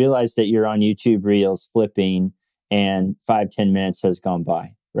 You realize that you're on YouTube Reels flipping, and 5-10 minutes has gone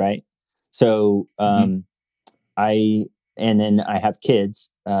by, right? So and then I have kids,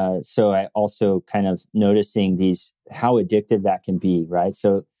 so I also kind of noticing how addictive that can be, right?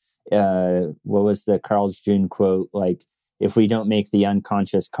 So what was the Carl June quote? Like, if we don't make the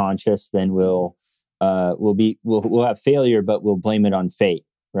unconscious conscious, then we'll have failure, but we'll blame it on fate,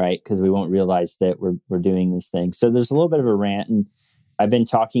 right? Because we won't realize that we're doing these things. So there's a little bit of a rant, and I've been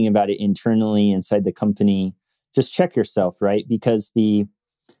talking about it internally inside the company. Just check yourself, right? Because the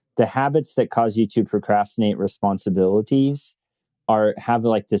habits that cause you to procrastinate responsibilities have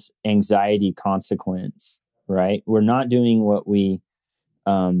like this anxiety consequence, right? We're not doing what we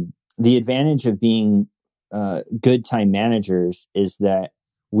the advantage of being good time managers is that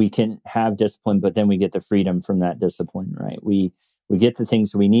we can have discipline, but then we get the freedom from that discipline, right? We get the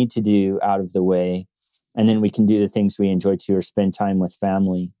things we need to do out of the way, and then we can do the things we enjoy too, or spend time with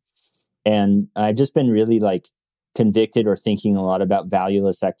family. And I've just been really like convicted or thinking a lot about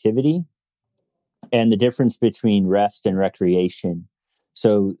valueless activity and the difference between rest and recreation.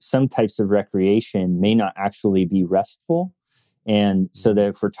 So some types of recreation may not actually be restful. And so that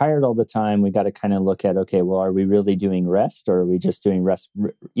if we're tired all the time, we got to kind of look at, okay, well, are we really doing rest, or are we just doing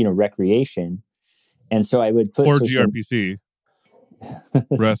recreation? And so I would put GRPC.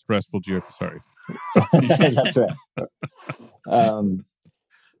 Restful GRPC. Sorry. That's right.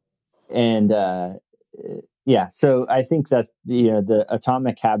 So I think that the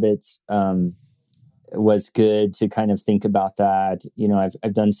Atomic Habits was good to kind of think about that.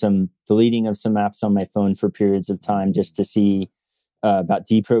 I've done some deleting of some apps on my phone for periods of time just to see about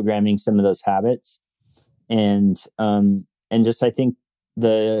deprogramming some of those habits, and just I think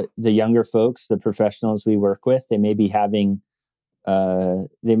the younger folks, the professionals we work with, they may be having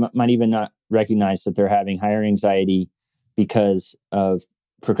they might even not recognize that they're having higher anxiety because of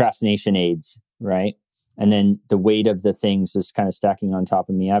procrastination aids, right? And then the weight of the things is kind of stacking on top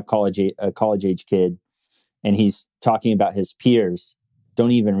of me. I have a college age kid, and he's talking about his peers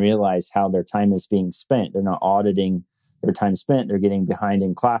don't even realize how their time is being spent. They're not auditing their time spent. They're getting behind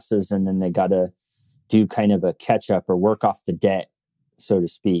in classes, and then they got to do kind of a catch up or work off the debt, so to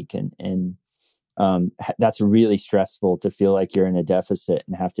speak. And that's really stressful to feel like you're in a deficit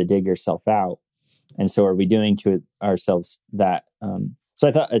and have to dig yourself out. And so are we doing to ourselves that? So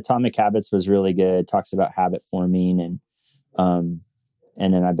I thought Atomic Habits was really good. It talks about habit forming. And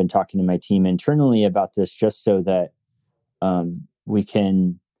then I've been talking to my team internally about this just so that I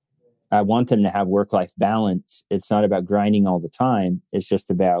want them to have work-life balance. It's not about grinding all the time. It's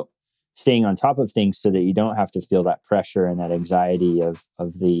just about staying on top of things so that you don't have to feel that pressure and that anxiety of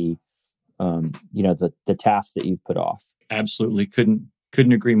the the task that you've put off. Absolutely. Couldn't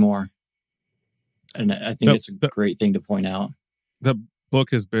agree more. And I think it's a great thing to point out. The book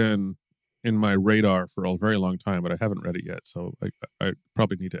has been in my radar for a very long time, but I haven't read it yet. So I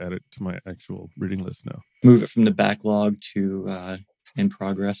probably need to add it to my actual reading list now. Move it from the backlog to in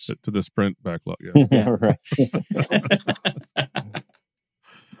progress. To the sprint backlog, yeah. Right.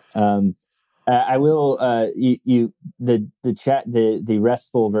 I will the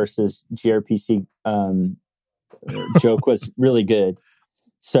restful versus gRPC joke was really good.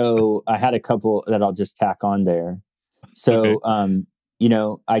 So I had a couple that I'll just tack on there. So okay.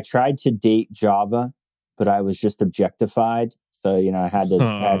 I tried to date Java, but I was just objectified. So I had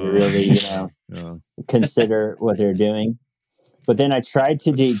to really consider what they're doing. But then I tried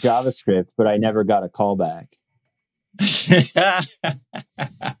to date JavaScript, but I never got a callback. Yes.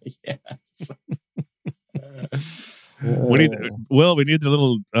 We need the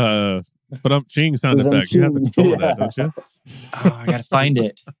little ching sound effect. You have to control that, don't you? Oh, I gotta find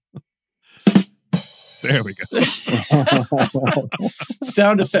it. There we go.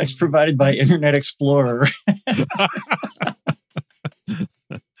 Sound effects provided by Internet Explorer. All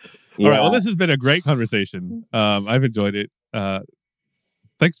right. Well, this has been a great conversation. I've enjoyed it.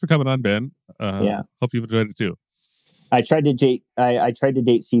 Thanks for coming on, Ben. Hope you've enjoyed it too. I tried to date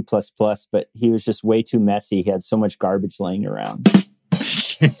C++, but he was just way too messy. He had so much garbage laying around.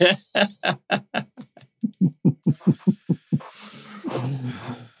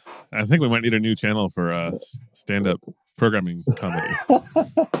 I think we might need a new channel for stand-up programming comedy.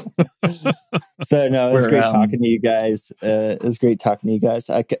 So no, it was great talking to you guys.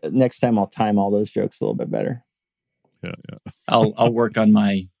 Next time I'll time all those jokes a little bit better. Yeah. I'll work on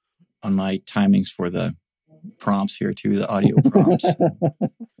my timings for the prompts here too, the audio prompts.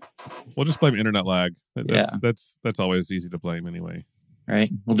 We'll just blame internet lag. That's always easy to blame anyway.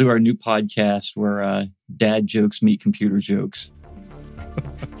 Right. We'll do our new podcast where dad jokes meet computer jokes.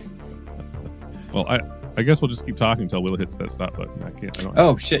 Well, I guess we'll just keep talking until Will hits that stop button. I don't.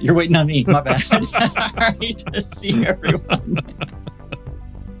 Oh shit! You're waiting on me. My bad. All right. See everyone.